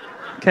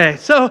 Okay,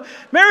 so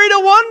married a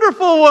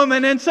wonderful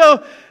woman, and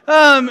so.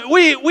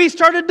 We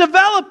started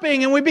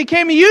developing, and we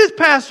became youth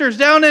pastors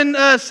down in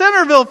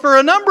Centerville for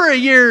a number of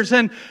years,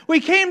 and we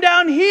came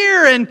down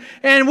here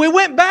and we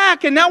went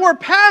back, and now we're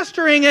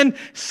pastoring, and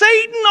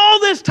Satan all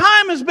this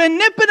time has been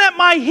nipping at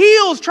my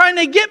heels trying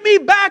to get me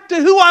back to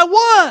who I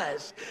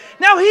was.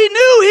 Now, he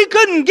knew he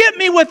couldn't get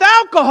me with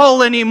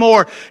alcohol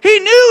anymore. He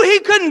knew he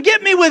couldn't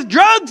get me with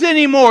drugs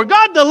anymore.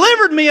 God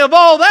delivered me of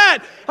all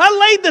that. I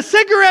laid the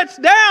cigarettes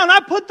down.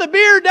 I put the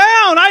beer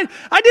down.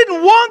 I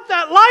didn't want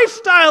that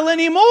lifestyle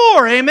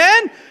anymore.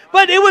 Amen?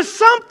 But it was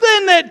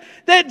something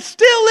that's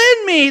still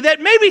in me,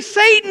 that maybe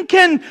Satan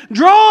can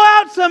draw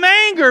out some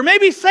anger.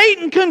 Maybe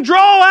Satan can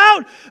draw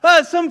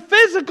out some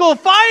physical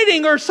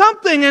fighting or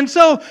something. And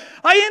so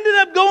I ended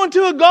up going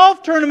to a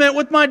golf tournament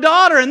with my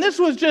daughter, and this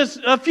was just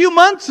a few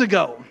months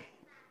ago,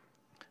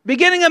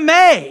 beginning of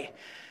May.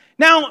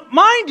 Now,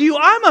 mind you,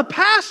 I'm a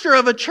pastor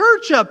of a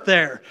church up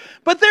there,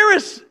 but there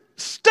is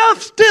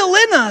stuff still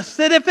in us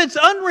that if it's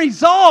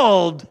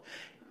unresolved,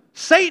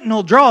 Satan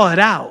will draw it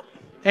out.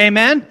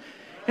 Amen?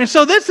 And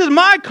so this is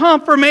my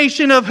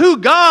confirmation of who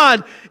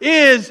God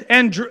is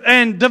and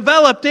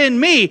developed in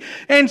me.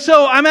 And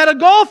so I'm at a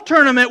golf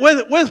tournament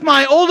with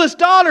my oldest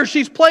daughter.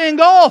 She's playing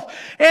golf.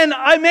 And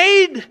I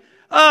made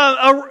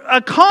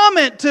a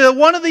comment to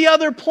one of the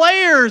other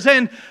players.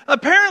 And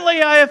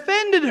apparently I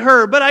offended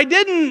her, but I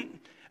didn't.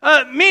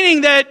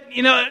 Meaning that,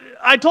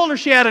 I told her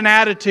she had an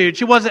attitude.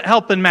 She wasn't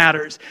helping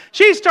matters.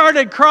 She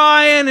started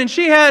crying, and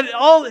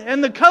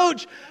and the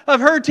coach of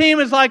her team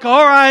is like,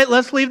 all right,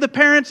 let's leave the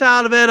parents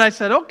out of it. I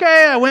said,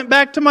 okay. I went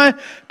back to my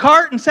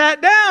cart and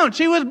sat down.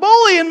 She was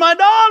bullying my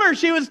daughter.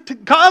 She was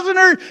causing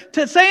her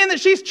to saying that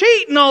she's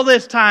cheating all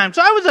this time.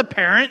 So I was a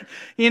parent,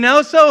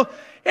 so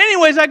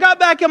anyways, I got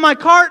back in my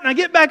cart and I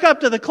get back up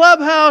to the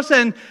clubhouse,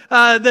 and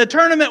the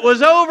tournament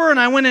was over, and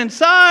I went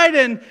inside,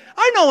 and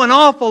I know an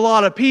awful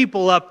lot of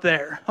people up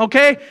there,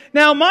 okay?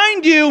 Now,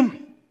 mind you,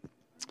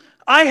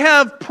 I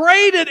have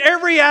prayed at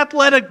every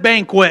athletic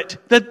banquet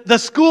that the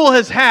school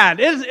has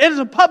had. It is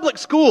a public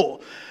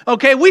school,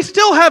 okay? We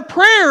still have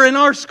prayer in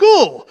our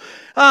school.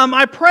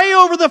 I pray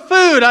over the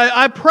food.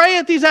 I pray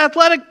at these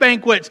athletic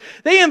banquets.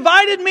 They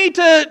invited me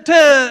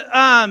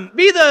to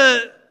be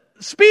the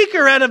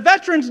speaker at a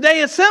Veterans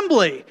Day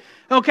assembly,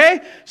 okay?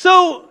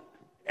 So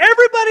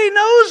everybody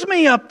knows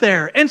me up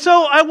there. And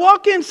so I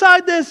walk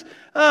inside this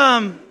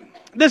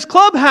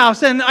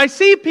clubhouse, and I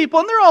see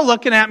people, and they're all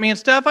looking at me and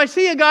stuff. I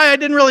see a guy I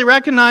didn't really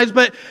recognize,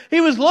 but he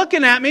was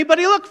looking at me, but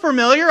he looked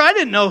familiar. I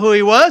didn't know who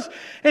he was.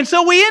 And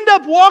so we end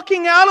up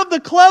walking out of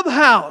the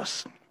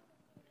clubhouse.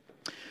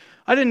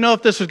 I didn't know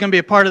if this was going to be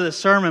a part of this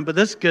sermon, but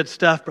this is good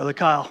stuff, Brother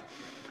Kyle.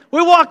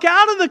 We walk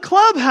out of the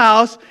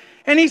clubhouse,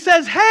 and he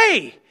says,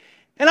 hey.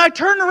 And I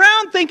turned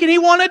around thinking he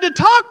wanted to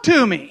talk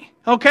to me,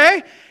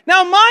 okay?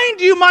 Now,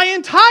 mind you, my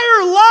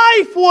entire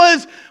life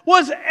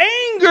was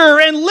anger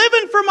and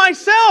living for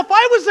myself.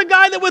 I was the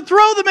guy that would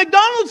throw the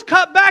McDonald's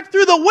cup back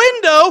through the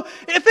window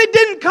if it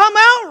didn't come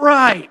out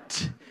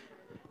right.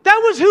 That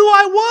was who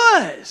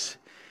I was.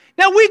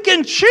 Now, we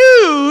can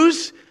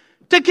choose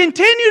to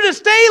continue to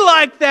stay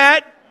like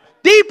that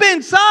deep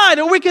inside,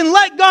 or we can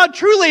let God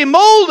truly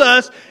mold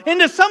us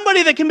into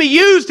somebody that can be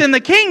used in the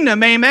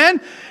kingdom,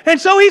 amen?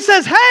 And so he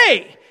says,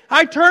 hey.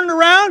 I turned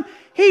around,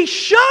 he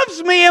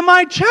shoves me in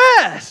my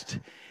chest.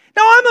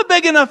 Now, I'm a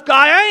big enough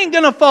guy, I ain't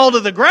going to fall to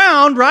the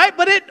ground, right?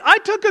 But I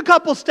took a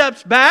couple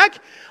steps back.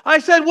 I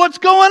said, what's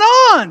going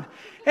on?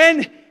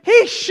 And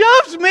he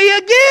shoves me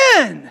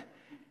again.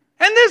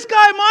 And this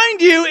guy,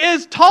 mind you,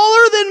 is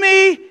taller than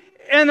me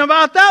and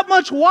about that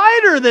much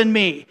wider than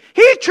me.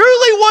 He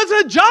truly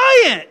was a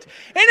giant.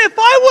 And if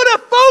I would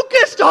have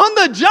focused on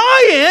the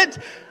giant,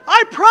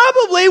 I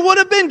probably would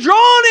have been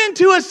drawn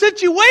into a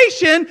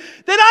situation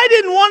that I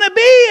didn't want to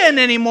be in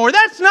anymore.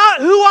 That's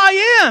not who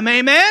I am,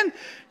 amen?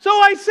 So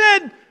I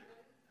said,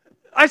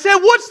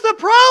 what's the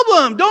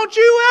problem? Don't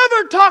you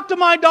ever talk to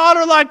my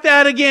daughter like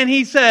that again,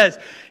 he says.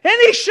 And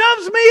he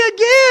shoves me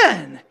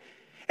again.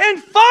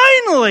 And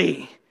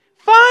finally,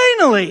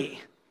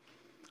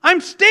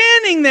 I'm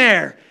standing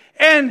there,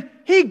 and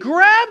he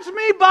grabs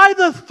me by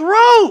the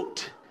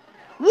throat.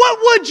 What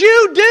would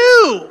you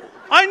do?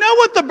 I know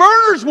what the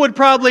burners would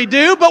probably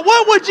do, but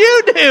what would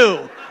you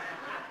do?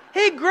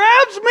 He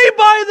grabs me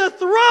by the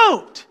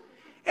throat,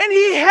 and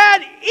he had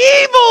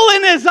evil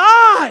in his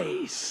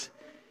eyes.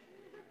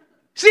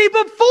 See,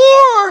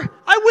 before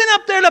I went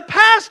up there to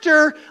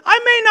pastor, I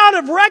may not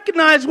have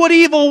recognized what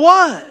evil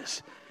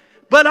was,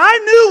 but I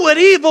knew what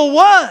evil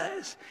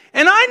was.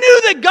 And I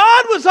knew that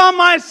God was on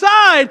my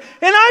side,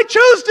 and I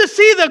chose to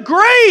see the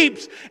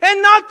grapes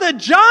and not the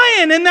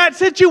giant in that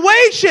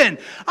situation.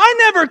 I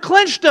never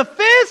clenched a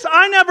fist.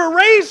 I never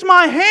raised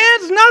my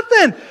hands,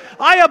 nothing.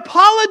 I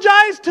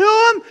apologized to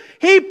him.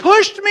 He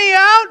pushed me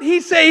out.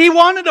 He said he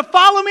wanted to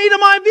follow me to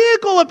my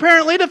vehicle,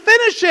 apparently, to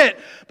finish it.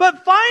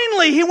 But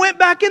finally, he went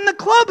back in the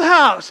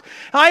clubhouse.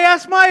 I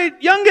asked my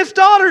youngest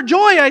daughter,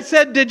 Joy, I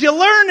said, did you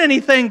learn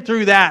anything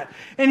through that?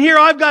 And here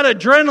I've got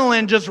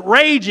adrenaline just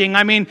raging.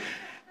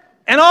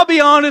 And I'll be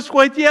honest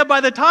with you,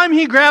 by the time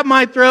he grabbed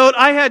my throat,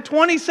 I had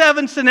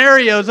 27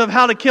 scenarios of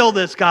how to kill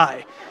this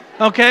guy.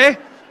 Okay?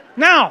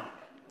 Now,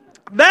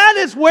 that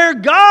is where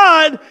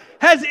God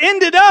has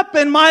ended up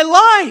in my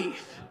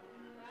life.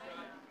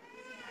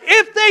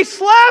 If they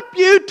slap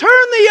you,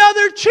 turn the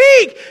other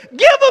cheek.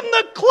 Give them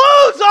the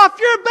clothes off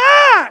your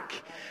back.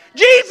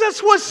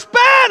 Jesus was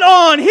spat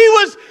on. He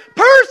was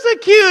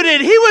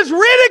persecuted. He was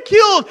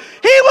ridiculed.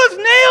 He was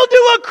nailed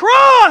to a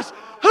cross.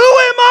 Who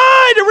am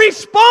I to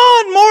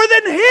respond more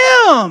than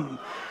him?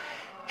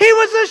 He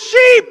was a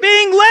sheep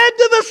being led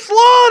to the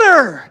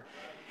slaughter.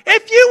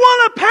 If you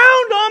want to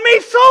pound on me,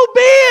 so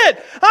be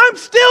it. I'm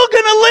still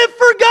going to live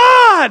for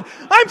God.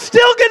 I'm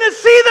still going to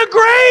see the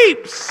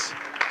grapes.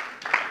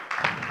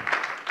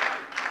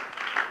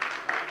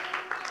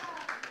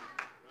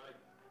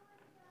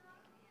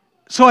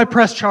 So I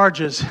press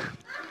charges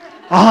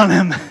on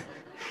him.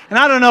 And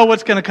I don't know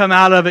what's going to come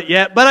out of it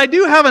yet, but I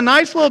do have a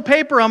nice little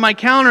paper on my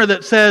counter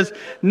that says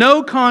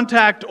no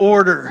contact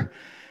order.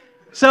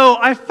 So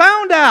I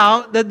found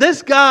out that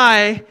this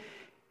guy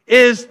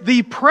is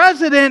the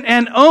president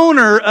and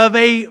owner of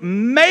a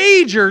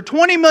major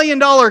 $20 million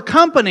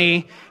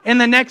company in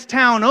the next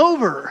town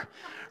over.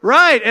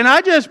 Right, and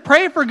I just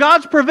pray for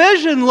God's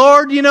provision,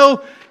 Lord. You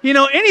know,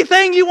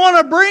 anything you want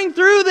to bring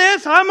through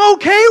this, I'm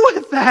okay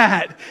with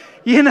that.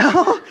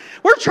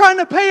 We're trying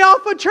to pay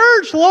off a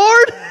church,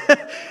 Lord.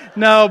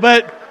 No,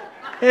 but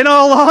in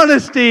all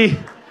honesty,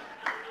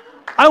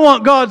 I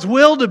want God's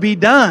will to be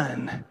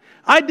done.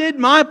 I did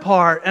my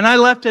part, and I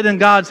left it in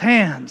God's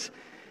hands.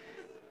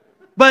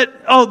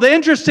 But, the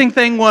interesting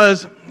thing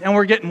was, and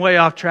we're getting way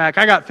off track.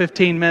 I got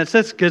 15 minutes.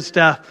 That's good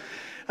stuff.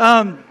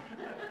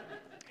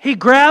 He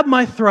grabbed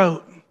my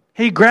throat.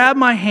 He grabbed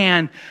my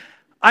hand.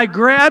 I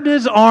grabbed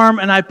his arm,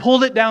 and I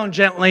pulled it down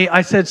gently.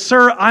 I said,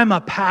 "Sir, I'm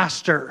a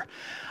pastor."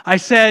 I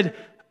said,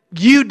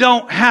 "You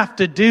don't have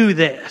to do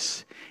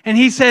this." And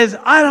he says,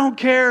 "I don't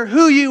care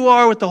who you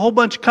are," with a whole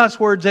bunch of cuss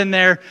words in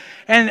there.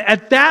 And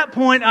at that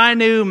point, I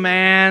knew,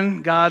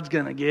 man, God's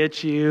going to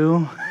get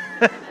you.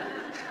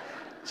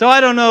 So I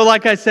don't know,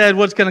 like I said,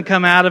 what's going to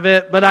come out of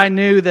it. But I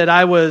knew that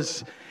I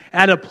was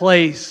at a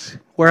place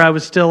where I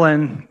was still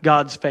in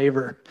God's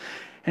favor.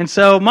 And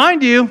so,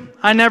 mind you,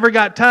 I never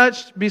got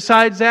touched.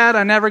 Besides that,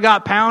 I never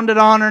got pounded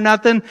on or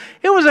nothing.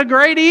 It was a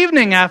great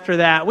evening after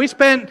that. We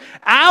spent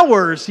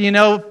hours,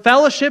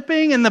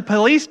 fellowshipping in the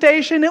police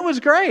station. It was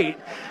great.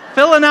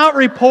 Filling out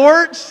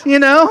reports,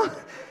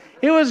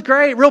 It was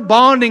great. Real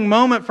bonding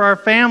moment for our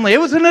family. It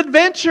was an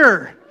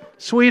adventure,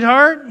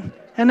 sweetheart.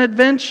 An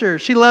adventure.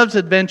 She loves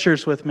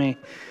adventures with me.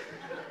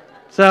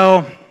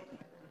 So,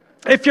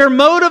 if you're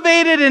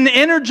motivated and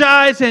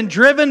energized and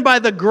driven by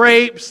the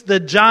grapes, the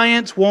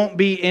giants won't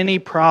be any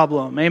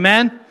problem.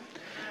 Amen?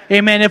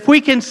 Amen. If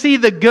we can see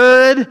the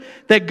good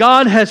that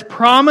God has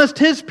promised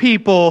His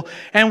people,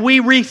 and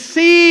we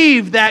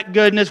receive that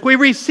goodness, we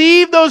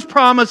receive those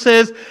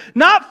promises,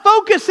 not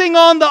focusing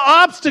on the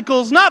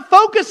obstacles, not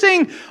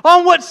focusing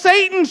on what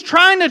Satan's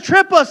trying to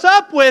trip us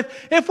up with,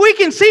 if we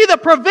can see the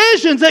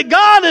provisions that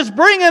God is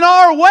bringing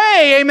our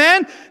way,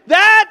 amen,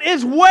 that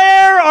is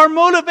where our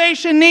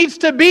motivation needs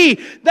to be.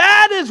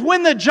 That is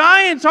when the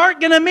giants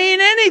aren't going to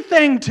mean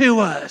anything to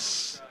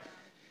us.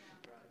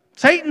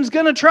 Satan's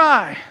going to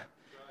try,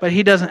 but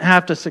he doesn't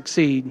have to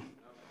succeed.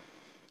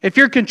 If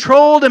you're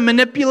controlled and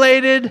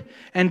manipulated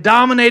and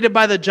dominated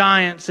by the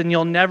giants, then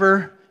you'll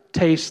never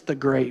taste the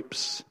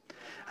grapes.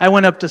 I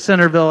went up to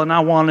Centerville and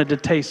I wanted to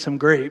taste some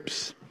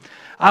grapes.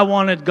 I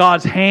wanted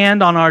God's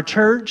hand on our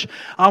church.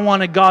 I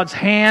wanted God's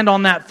hand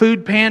on that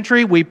food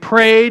pantry. We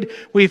prayed,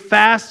 we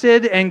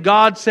fasted, and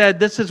God said,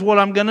 "This is what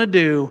I'm going to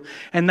do."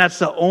 And that's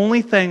the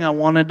only thing I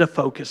wanted to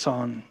focus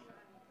on.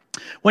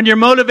 When you're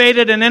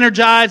motivated and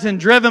energized and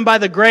driven by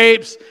the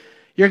grapes,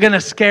 you're going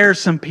to scare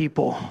some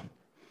people.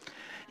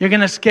 You're going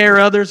to scare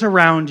others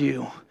around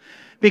you.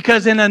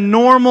 Because in a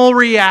normal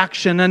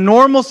reaction, a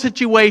normal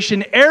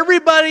situation,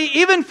 everybody,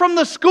 even from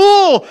the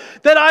school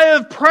that I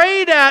have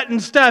prayed at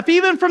and stuff,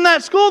 even from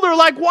that school, they're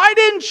like, "Why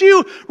didn't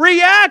you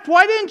react?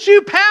 Why didn't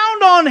you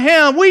pound on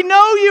him? We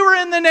know you were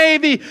in the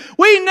Navy.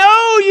 We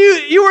know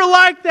you were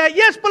like that."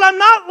 Yes, but I'm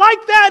not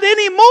like that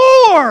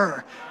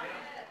anymore.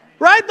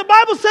 Right? The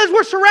Bible says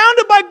we're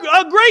surrounded by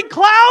a great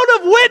cloud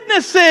of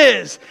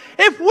witnesses.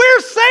 If we're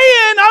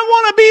saying, I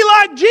want to be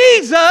like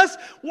Jesus,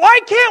 why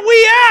can't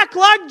we act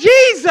like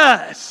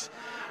Jesus?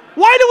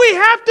 Why do we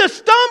have to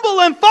stumble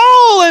and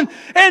fall and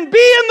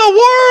be in the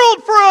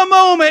world for a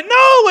moment?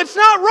 No, it's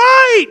not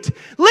right.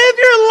 Live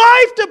your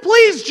life to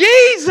please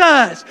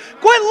Jesus.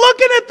 Quit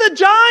looking at the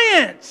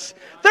giants.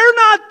 They're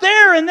not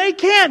there and they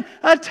can't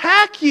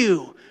attack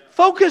you.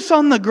 Focus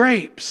on the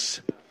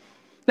grapes.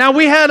 Now,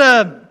 we had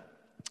a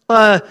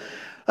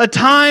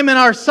time in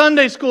our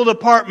Sunday school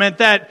department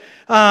that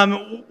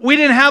we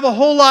didn't have a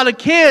whole lot of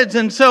kids,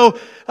 and so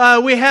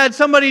we had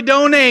somebody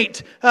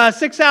donate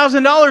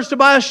 $6,000 to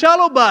buy a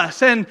shuttle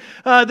bus, and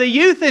the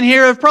youth in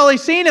here have probably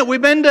seen it.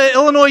 We've been to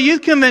Illinois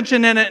Youth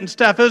Convention in it and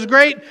stuff. It was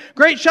a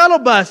great shuttle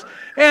bus,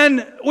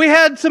 and we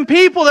had some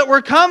people that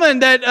were coming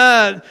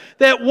that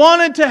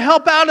wanted to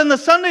help out in the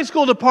Sunday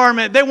school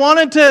department. They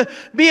wanted to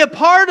be a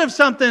part of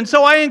something,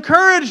 so I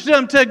encouraged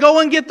them to go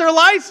and get their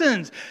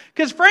license.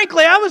 Because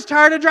frankly, I was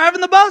tired of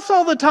driving the bus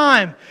all the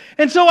time.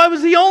 And so I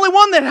was the only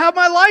one that had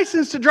my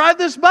license to drive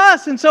this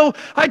bus. And so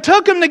I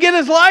took him to get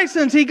his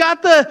license. He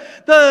got the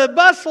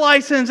bus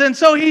license. And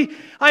so I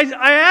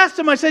asked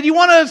him, I said, you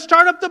want to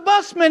start up the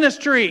bus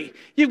ministry?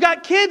 You've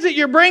got kids that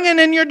you're bringing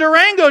in your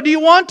Durango. Do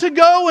you want to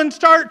go and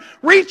start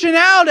reaching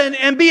out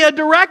and be a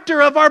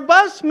director of our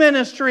bus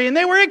ministry? And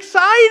they were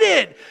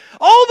excited.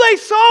 All they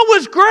saw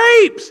was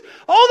grapes.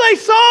 All they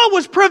saw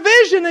was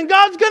provision, and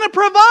God's going to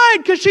provide,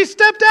 because she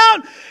stepped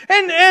out,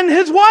 and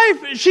his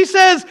wife, she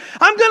says,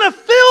 I'm going to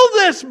fill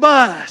this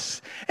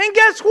bus. And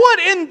guess what?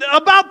 In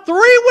about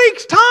 3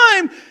 weeks'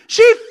 time,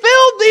 she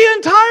filled the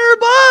entire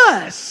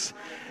bus.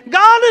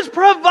 God is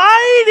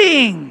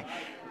providing,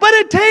 but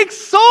it takes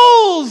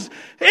souls,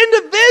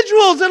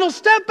 individuals that'll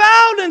step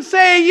out and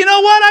say, you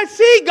know what? I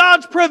see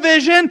God's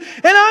provision,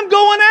 and I'm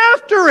going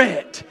after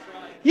it.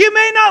 You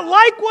may not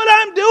like what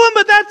I'm doing,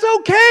 but that's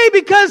okay,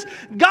 because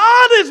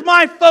God is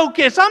my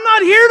focus. I'm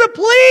not here to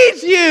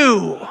please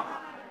you.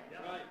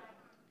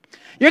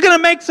 You're going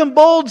to make some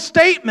bold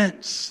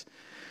statements.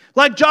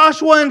 Like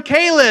Joshua and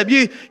Caleb,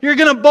 you're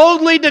going to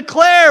boldly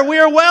declare, we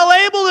are well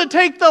able to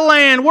take the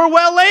land. We're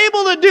well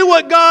able to do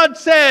what God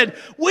said.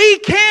 We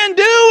can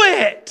do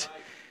it.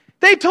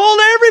 They told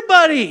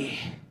everybody,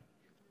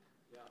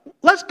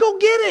 let's go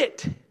get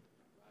it.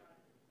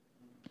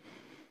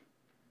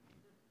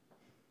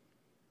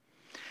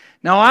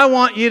 Now, I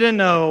want you to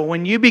know,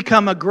 when you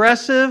become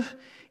aggressive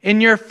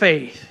in your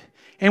faith,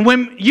 and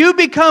when you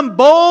become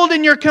bold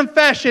in your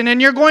confession,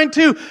 and you're going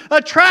to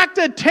attract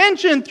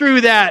attention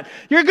through that,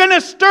 you're going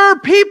to stir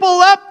people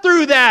up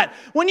through that.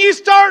 When you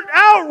start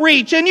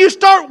outreach and you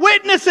start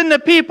witnessing to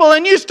people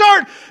and you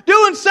start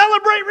doing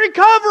Celebrate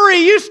Recovery,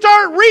 you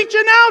start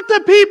reaching out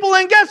to people,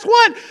 and guess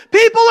what?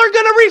 People are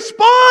going to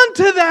respond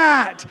to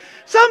that.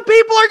 Some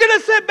people are going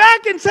to sit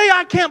back and say,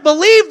 I can't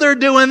believe they're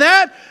doing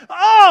that.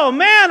 Oh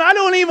man, I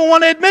don't even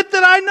want to admit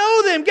that I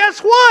know them. Guess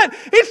what?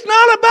 It's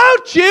not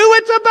about you,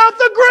 it's about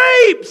the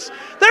grapes.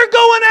 They're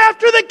going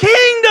after the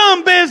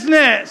kingdom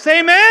business.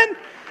 Amen?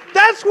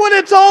 That's what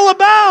it's all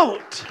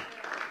about.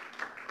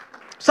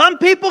 Some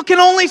people can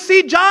only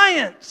see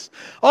giants.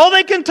 All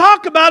they can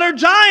talk about are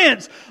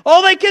giants.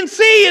 All they can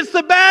see is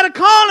the bad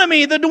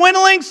economy, the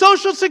dwindling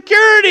Social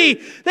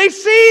Security. They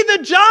see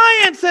the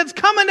giants that's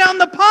coming down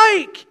the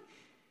pike.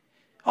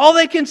 All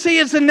they can see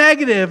is the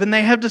negative, and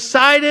they have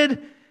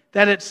decided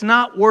that it's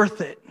not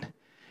worth it.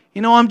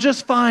 You know, I'm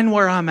just fine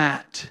where I'm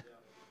at.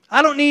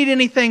 I don't need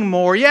anything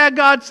more. Yeah,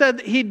 God said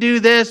that He'd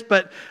do this,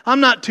 but I'm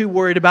not too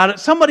worried about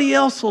it. Somebody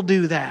else will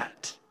do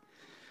that.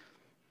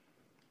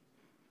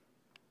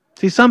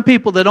 See, some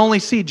people that only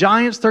see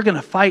giants, they're going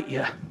to fight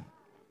you.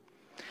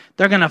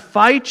 They're going to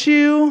fight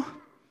you,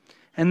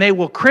 and they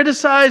will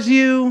criticize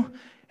you,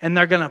 and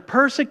they're going to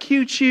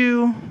persecute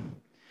you,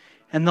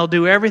 and they'll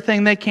do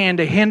everything they can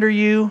to hinder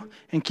you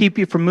and keep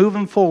you from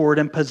moving forward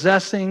and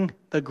possessing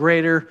the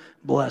greater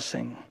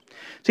blessing.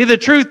 See, the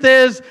truth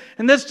is,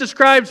 and this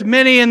describes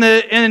many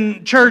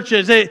in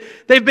churches,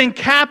 they've been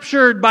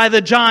captured by the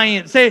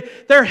giants.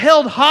 They're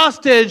held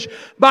hostage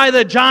by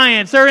the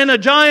giants. They're in a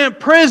giant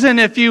prison,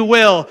 if you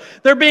will.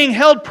 They're being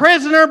held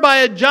prisoner by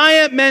a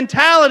giant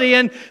mentality.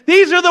 And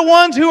these are the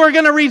ones who are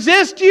going to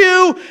resist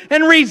you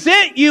and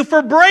resent you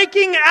for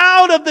breaking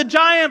out of the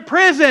giant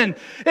prison.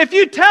 If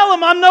you tell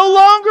them, I'm no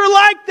longer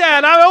like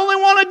that. I only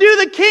want to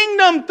do the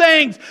kingdom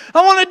things.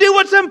 I want to do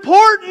what's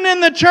important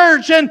in the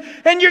church. And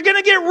you're going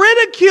to get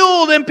ridiculed,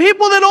 and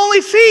people that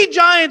only see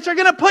giants are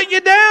going to put you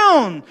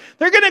down.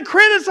 They're going to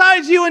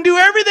criticize you and do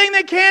everything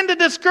they can to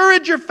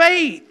discourage your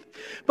faith.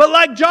 But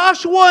like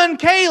Joshua and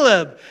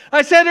Caleb,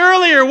 I said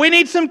earlier, we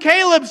need some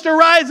Calebs to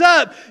rise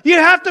up. You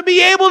have to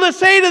be able to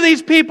say to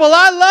these people,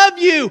 I love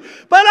you,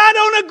 but I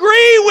don't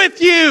agree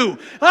with you.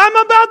 I'm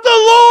about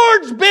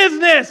the Lord's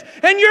business,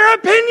 and your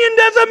opinion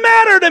doesn't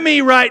matter to me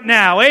right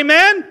now.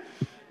 Amen?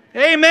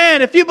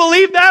 Amen. If you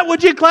believe that,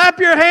 would you clap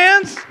your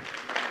hands?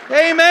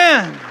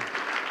 Amen.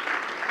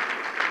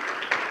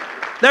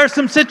 There are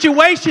some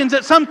situations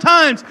that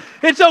sometimes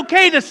it's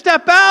okay to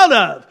step out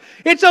of.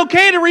 It's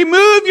okay to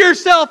remove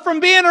yourself from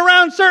being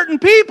around certain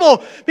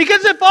people,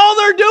 because if all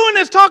they're doing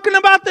is talking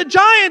about the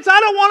giants, I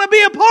don't want to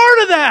be a part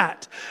of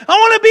that. I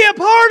want to be a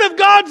part of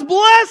God's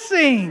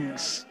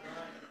blessings.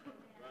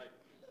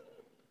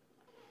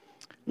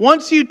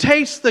 Once you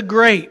taste the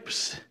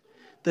grapes,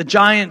 the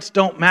giants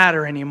don't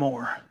matter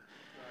anymore.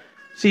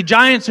 See,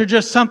 giants are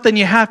just something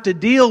you have to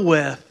deal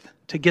with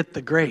to get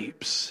the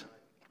grapes.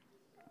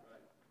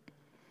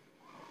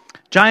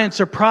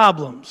 Giants are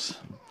problems.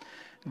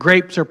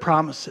 Grapes are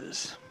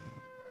promises.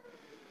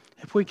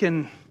 If we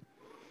can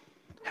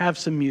have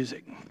some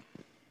music.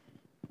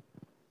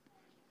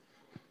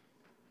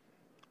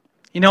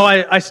 You know,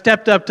 I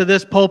stepped up to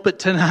this pulpit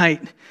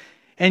tonight,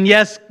 and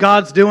yes,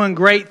 God's doing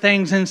great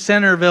things in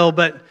Centerville,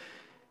 but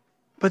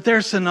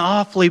there's some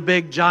awfully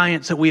big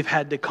giants that we've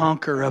had to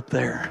conquer up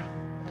there.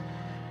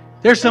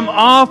 There's some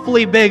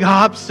awfully big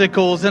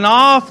obstacles and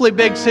awfully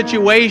big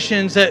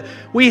situations that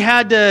we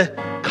had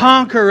to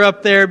conquer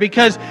up there,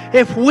 because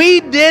if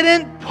we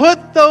didn't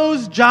put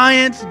those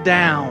giants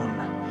down,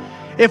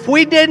 if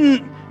we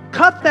didn't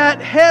cut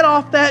that head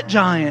off that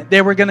giant,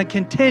 they were going to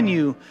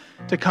continue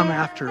to come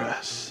after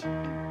us.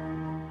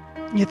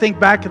 You think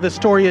back to the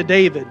story of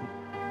David.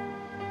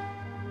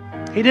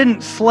 He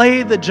didn't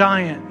slay the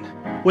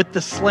giant with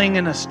the sling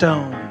and a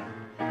stone.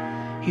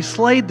 He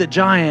slayed the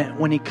giant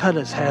when he cut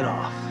his head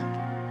off.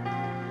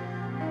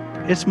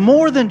 It's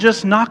more than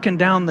just knocking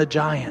down the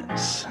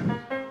giants.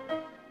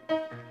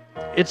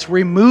 It's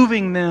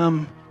removing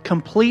them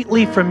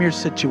completely from your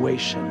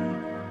situation.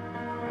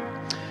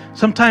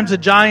 Sometimes the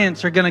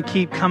giants are going to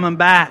keep coming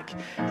back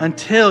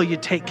until you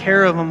take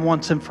care of them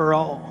once and for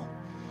all.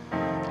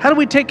 How do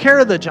we take care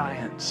of the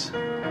giants?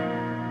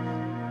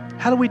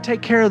 How do we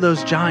take care of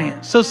those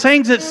giants? Those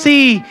things at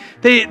sea,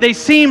 they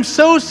seem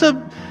so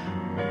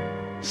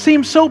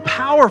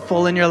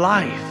powerful in your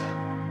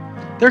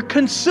life. They're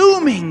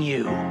consuming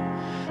you.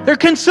 They're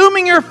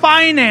consuming your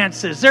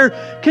finances.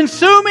 They're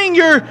consuming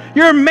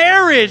your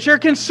marriage. They're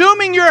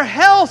consuming your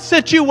health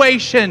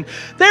situation.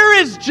 There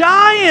is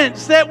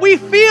giants that we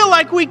feel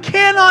like we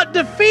cannot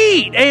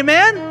defeat.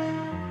 Amen?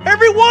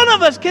 Every one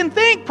of us can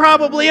think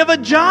probably of a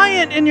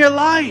giant in your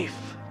life.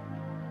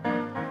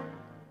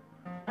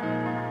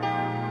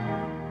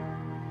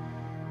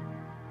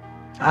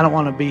 I don't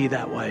want to be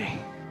that way.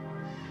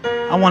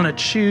 I want to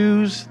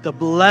choose the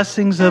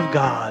blessings of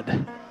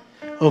God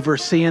over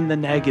seeing the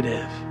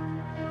negative.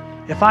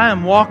 If I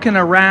am walking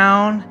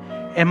around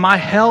and my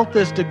health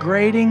is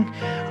degrading,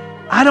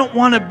 I don't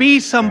want to be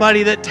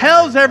somebody that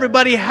tells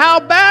everybody how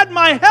bad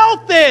my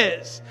health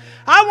is.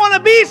 I want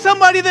to be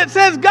somebody that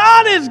says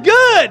God is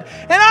good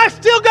and I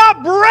still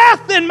got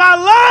breath in my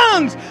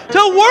lungs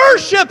to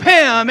worship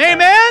Him.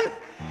 Amen?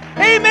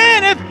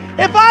 Amen.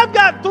 If I've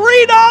got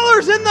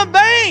 $3 in the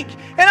bank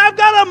and I've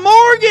got a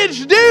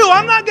mortgage due,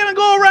 I'm not going to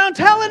go around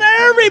telling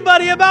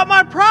everybody about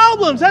my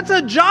problems. That's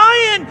a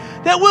giant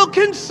that will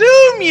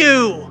consume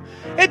you.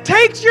 It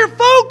takes your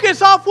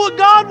focus off what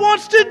God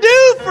wants to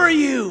do for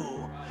you.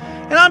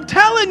 And I'm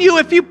telling you,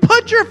 if you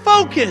put your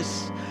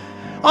focus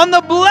on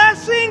the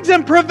blessings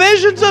and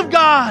provisions of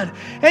God,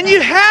 and you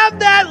have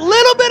that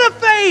little bit of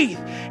faith,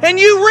 and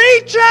you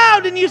reach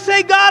out and you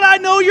say, God, I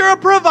know you're a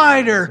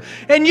provider,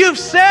 and you've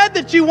said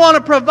that you want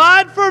to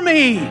provide for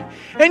me,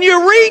 and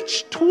you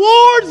reach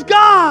towards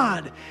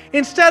God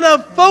instead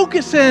of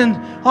focusing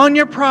on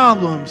your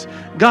problems,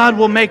 God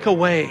will make a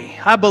way.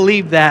 I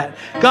believe that.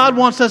 God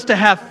wants us to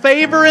have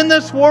favor in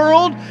this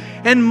world,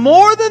 and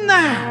more than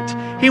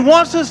that, He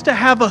wants us to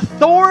have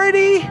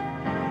authority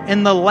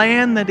in the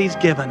land that He's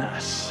given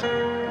us.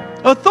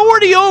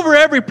 Authority over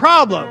every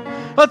problem.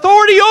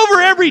 Authority over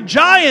every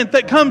giant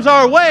that comes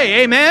our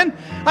way. Amen?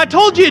 I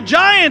told you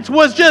giants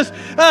was just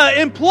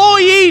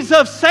employees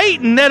of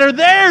Satan that are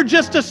there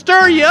just to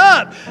stir you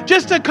up,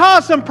 just to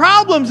cause some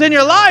problems in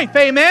your life.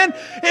 Amen?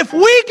 If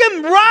we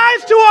can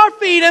rise to our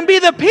feet and be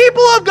the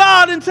people of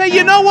God and say,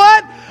 you know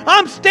what?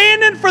 I'm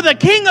standing for the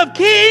King of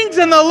Kings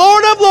and the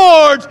Lord of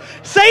Lords.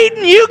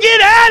 Satan, you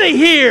get out of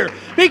here,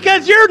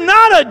 because you're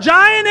not a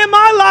giant in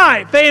my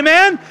life.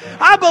 Amen?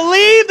 I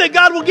believe that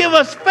God will give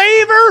us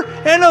favor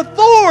and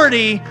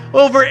authority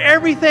over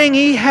everything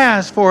He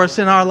has for us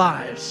in our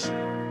lives.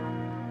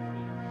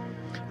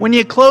 When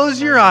you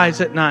close your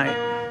eyes at night,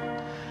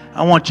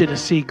 I want you to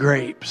see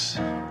grapes.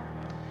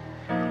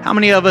 How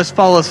many of us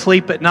fall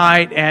asleep at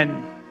night and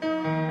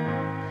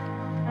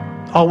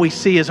all we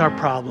see is our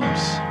problems?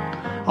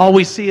 All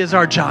we see is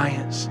our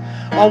giants.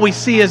 All we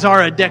see is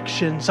our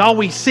addictions. All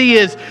we see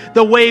is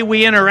the way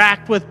we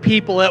interact with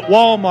people at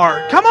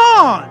Walmart. Come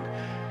on!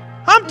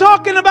 I'm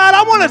talking about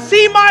I want to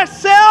see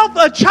myself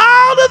a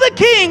child of the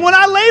King when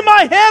I lay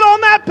my head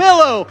on that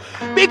pillow.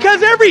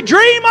 Because every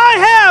dream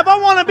I have, I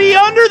want to be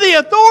under the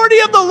authority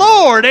of the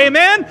Lord.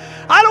 Amen?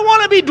 I don't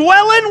want to be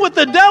dwelling with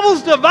the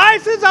devil's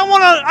devices.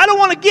 I don't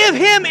want to give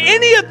him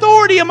any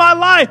authority in my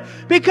life,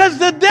 because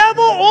the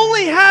devil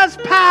only has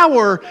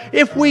power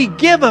if we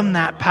give him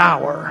that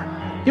power.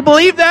 You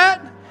believe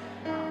that?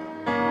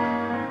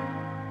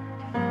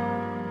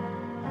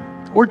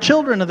 We're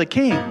children of the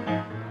King.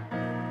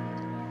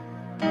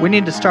 We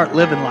need to start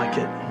living like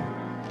it.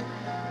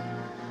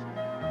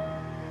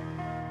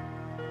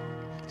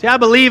 See,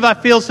 I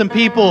feel some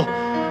people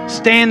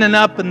standing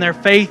up in their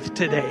faith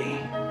today.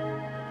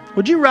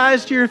 Would you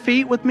rise to your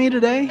feet with me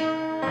today?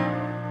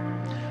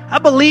 I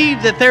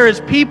believe that there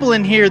is people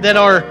in here that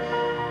are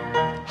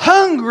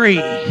hungry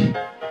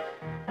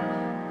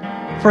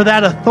for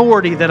that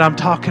authority that I'm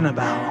talking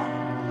about.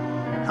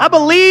 I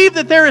believe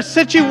that there are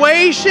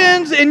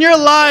situations in your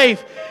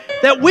life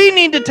that we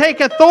need to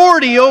take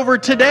authority over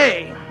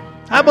today.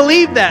 I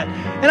believe that.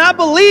 And I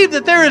believe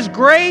that there is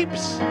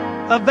grapes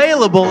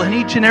available in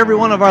each and every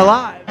one of our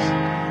lives.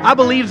 I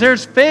believe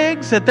there's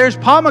figs, that there's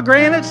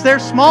pomegranates,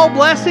 there's small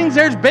blessings,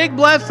 there's big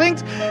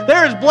blessings.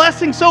 There is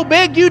blessings so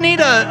big you need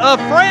a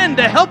friend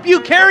to help you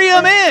carry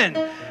them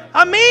in.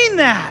 I mean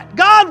that.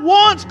 God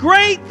wants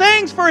great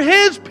things for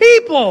His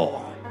people.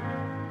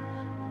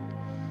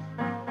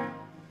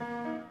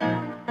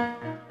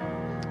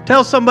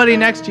 Tell somebody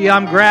next to you,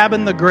 I'm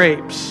grabbing the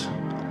grapes.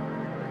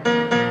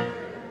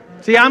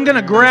 See, I'm going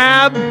to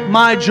grab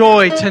my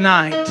joy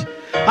tonight.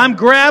 I'm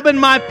grabbing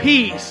my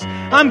peace.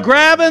 I'm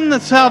grabbing the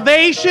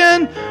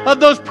salvation of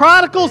those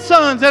prodigal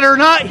sons that are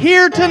not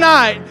here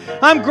tonight.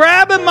 I'm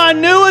grabbing my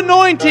new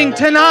anointing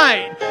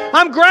tonight.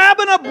 I'm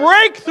grabbing a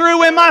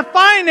breakthrough in my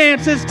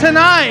finances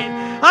tonight.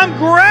 I'm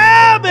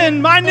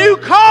grabbing my new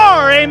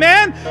car,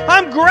 amen.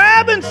 I'm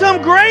grabbing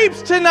some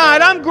grapes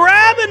tonight. I'm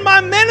grabbing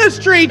my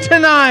ministry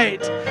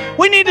tonight.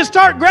 We need to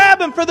start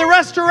grabbing for the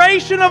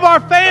restoration of our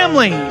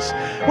families.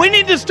 We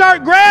need to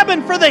start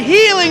grabbing for the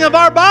healing of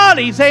our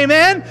bodies,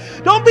 amen.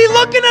 Don't be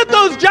looking at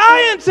those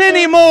giants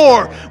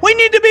anymore. We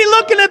need to be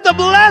looking at the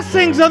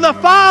blessings of the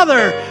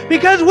Father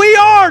because we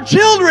are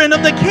children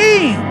of the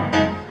King.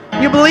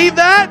 You believe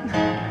that?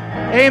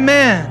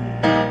 Amen.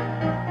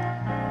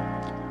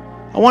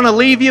 I want to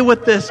leave you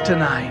with this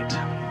tonight.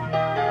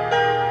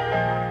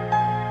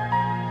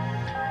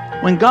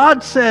 When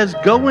God says,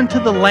 go into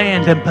the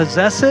land and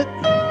possess it,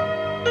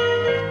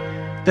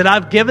 that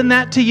I've given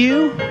that to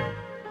you,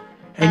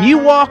 and you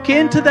walk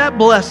into that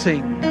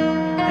blessing,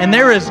 and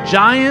there is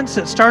giants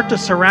that start to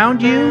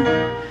surround you,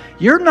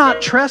 you're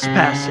not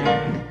trespassing.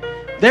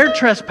 They're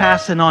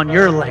trespassing on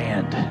your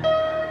land.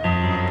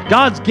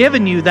 God's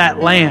given you that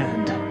land.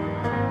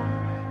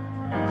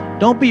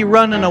 Don't be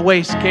running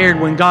away scared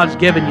when God's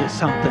given you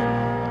something.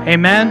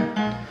 Amen?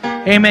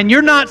 Amen.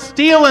 You're not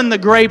stealing the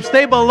grapes.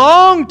 They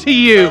belong to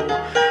you.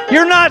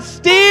 You're not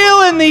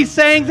stealing these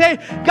things.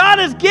 God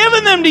has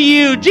given them to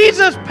you.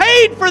 Jesus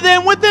paid for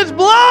them with His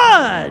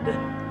blood.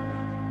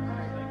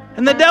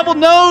 And the devil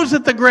knows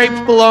that the grapes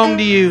belong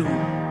to you.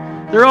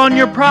 They're on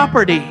your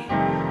property.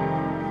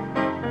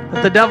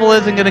 But the devil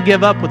isn't going to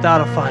give up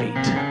without a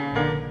fight.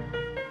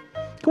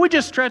 Can we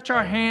just stretch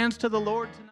our hands to the Lord tonight?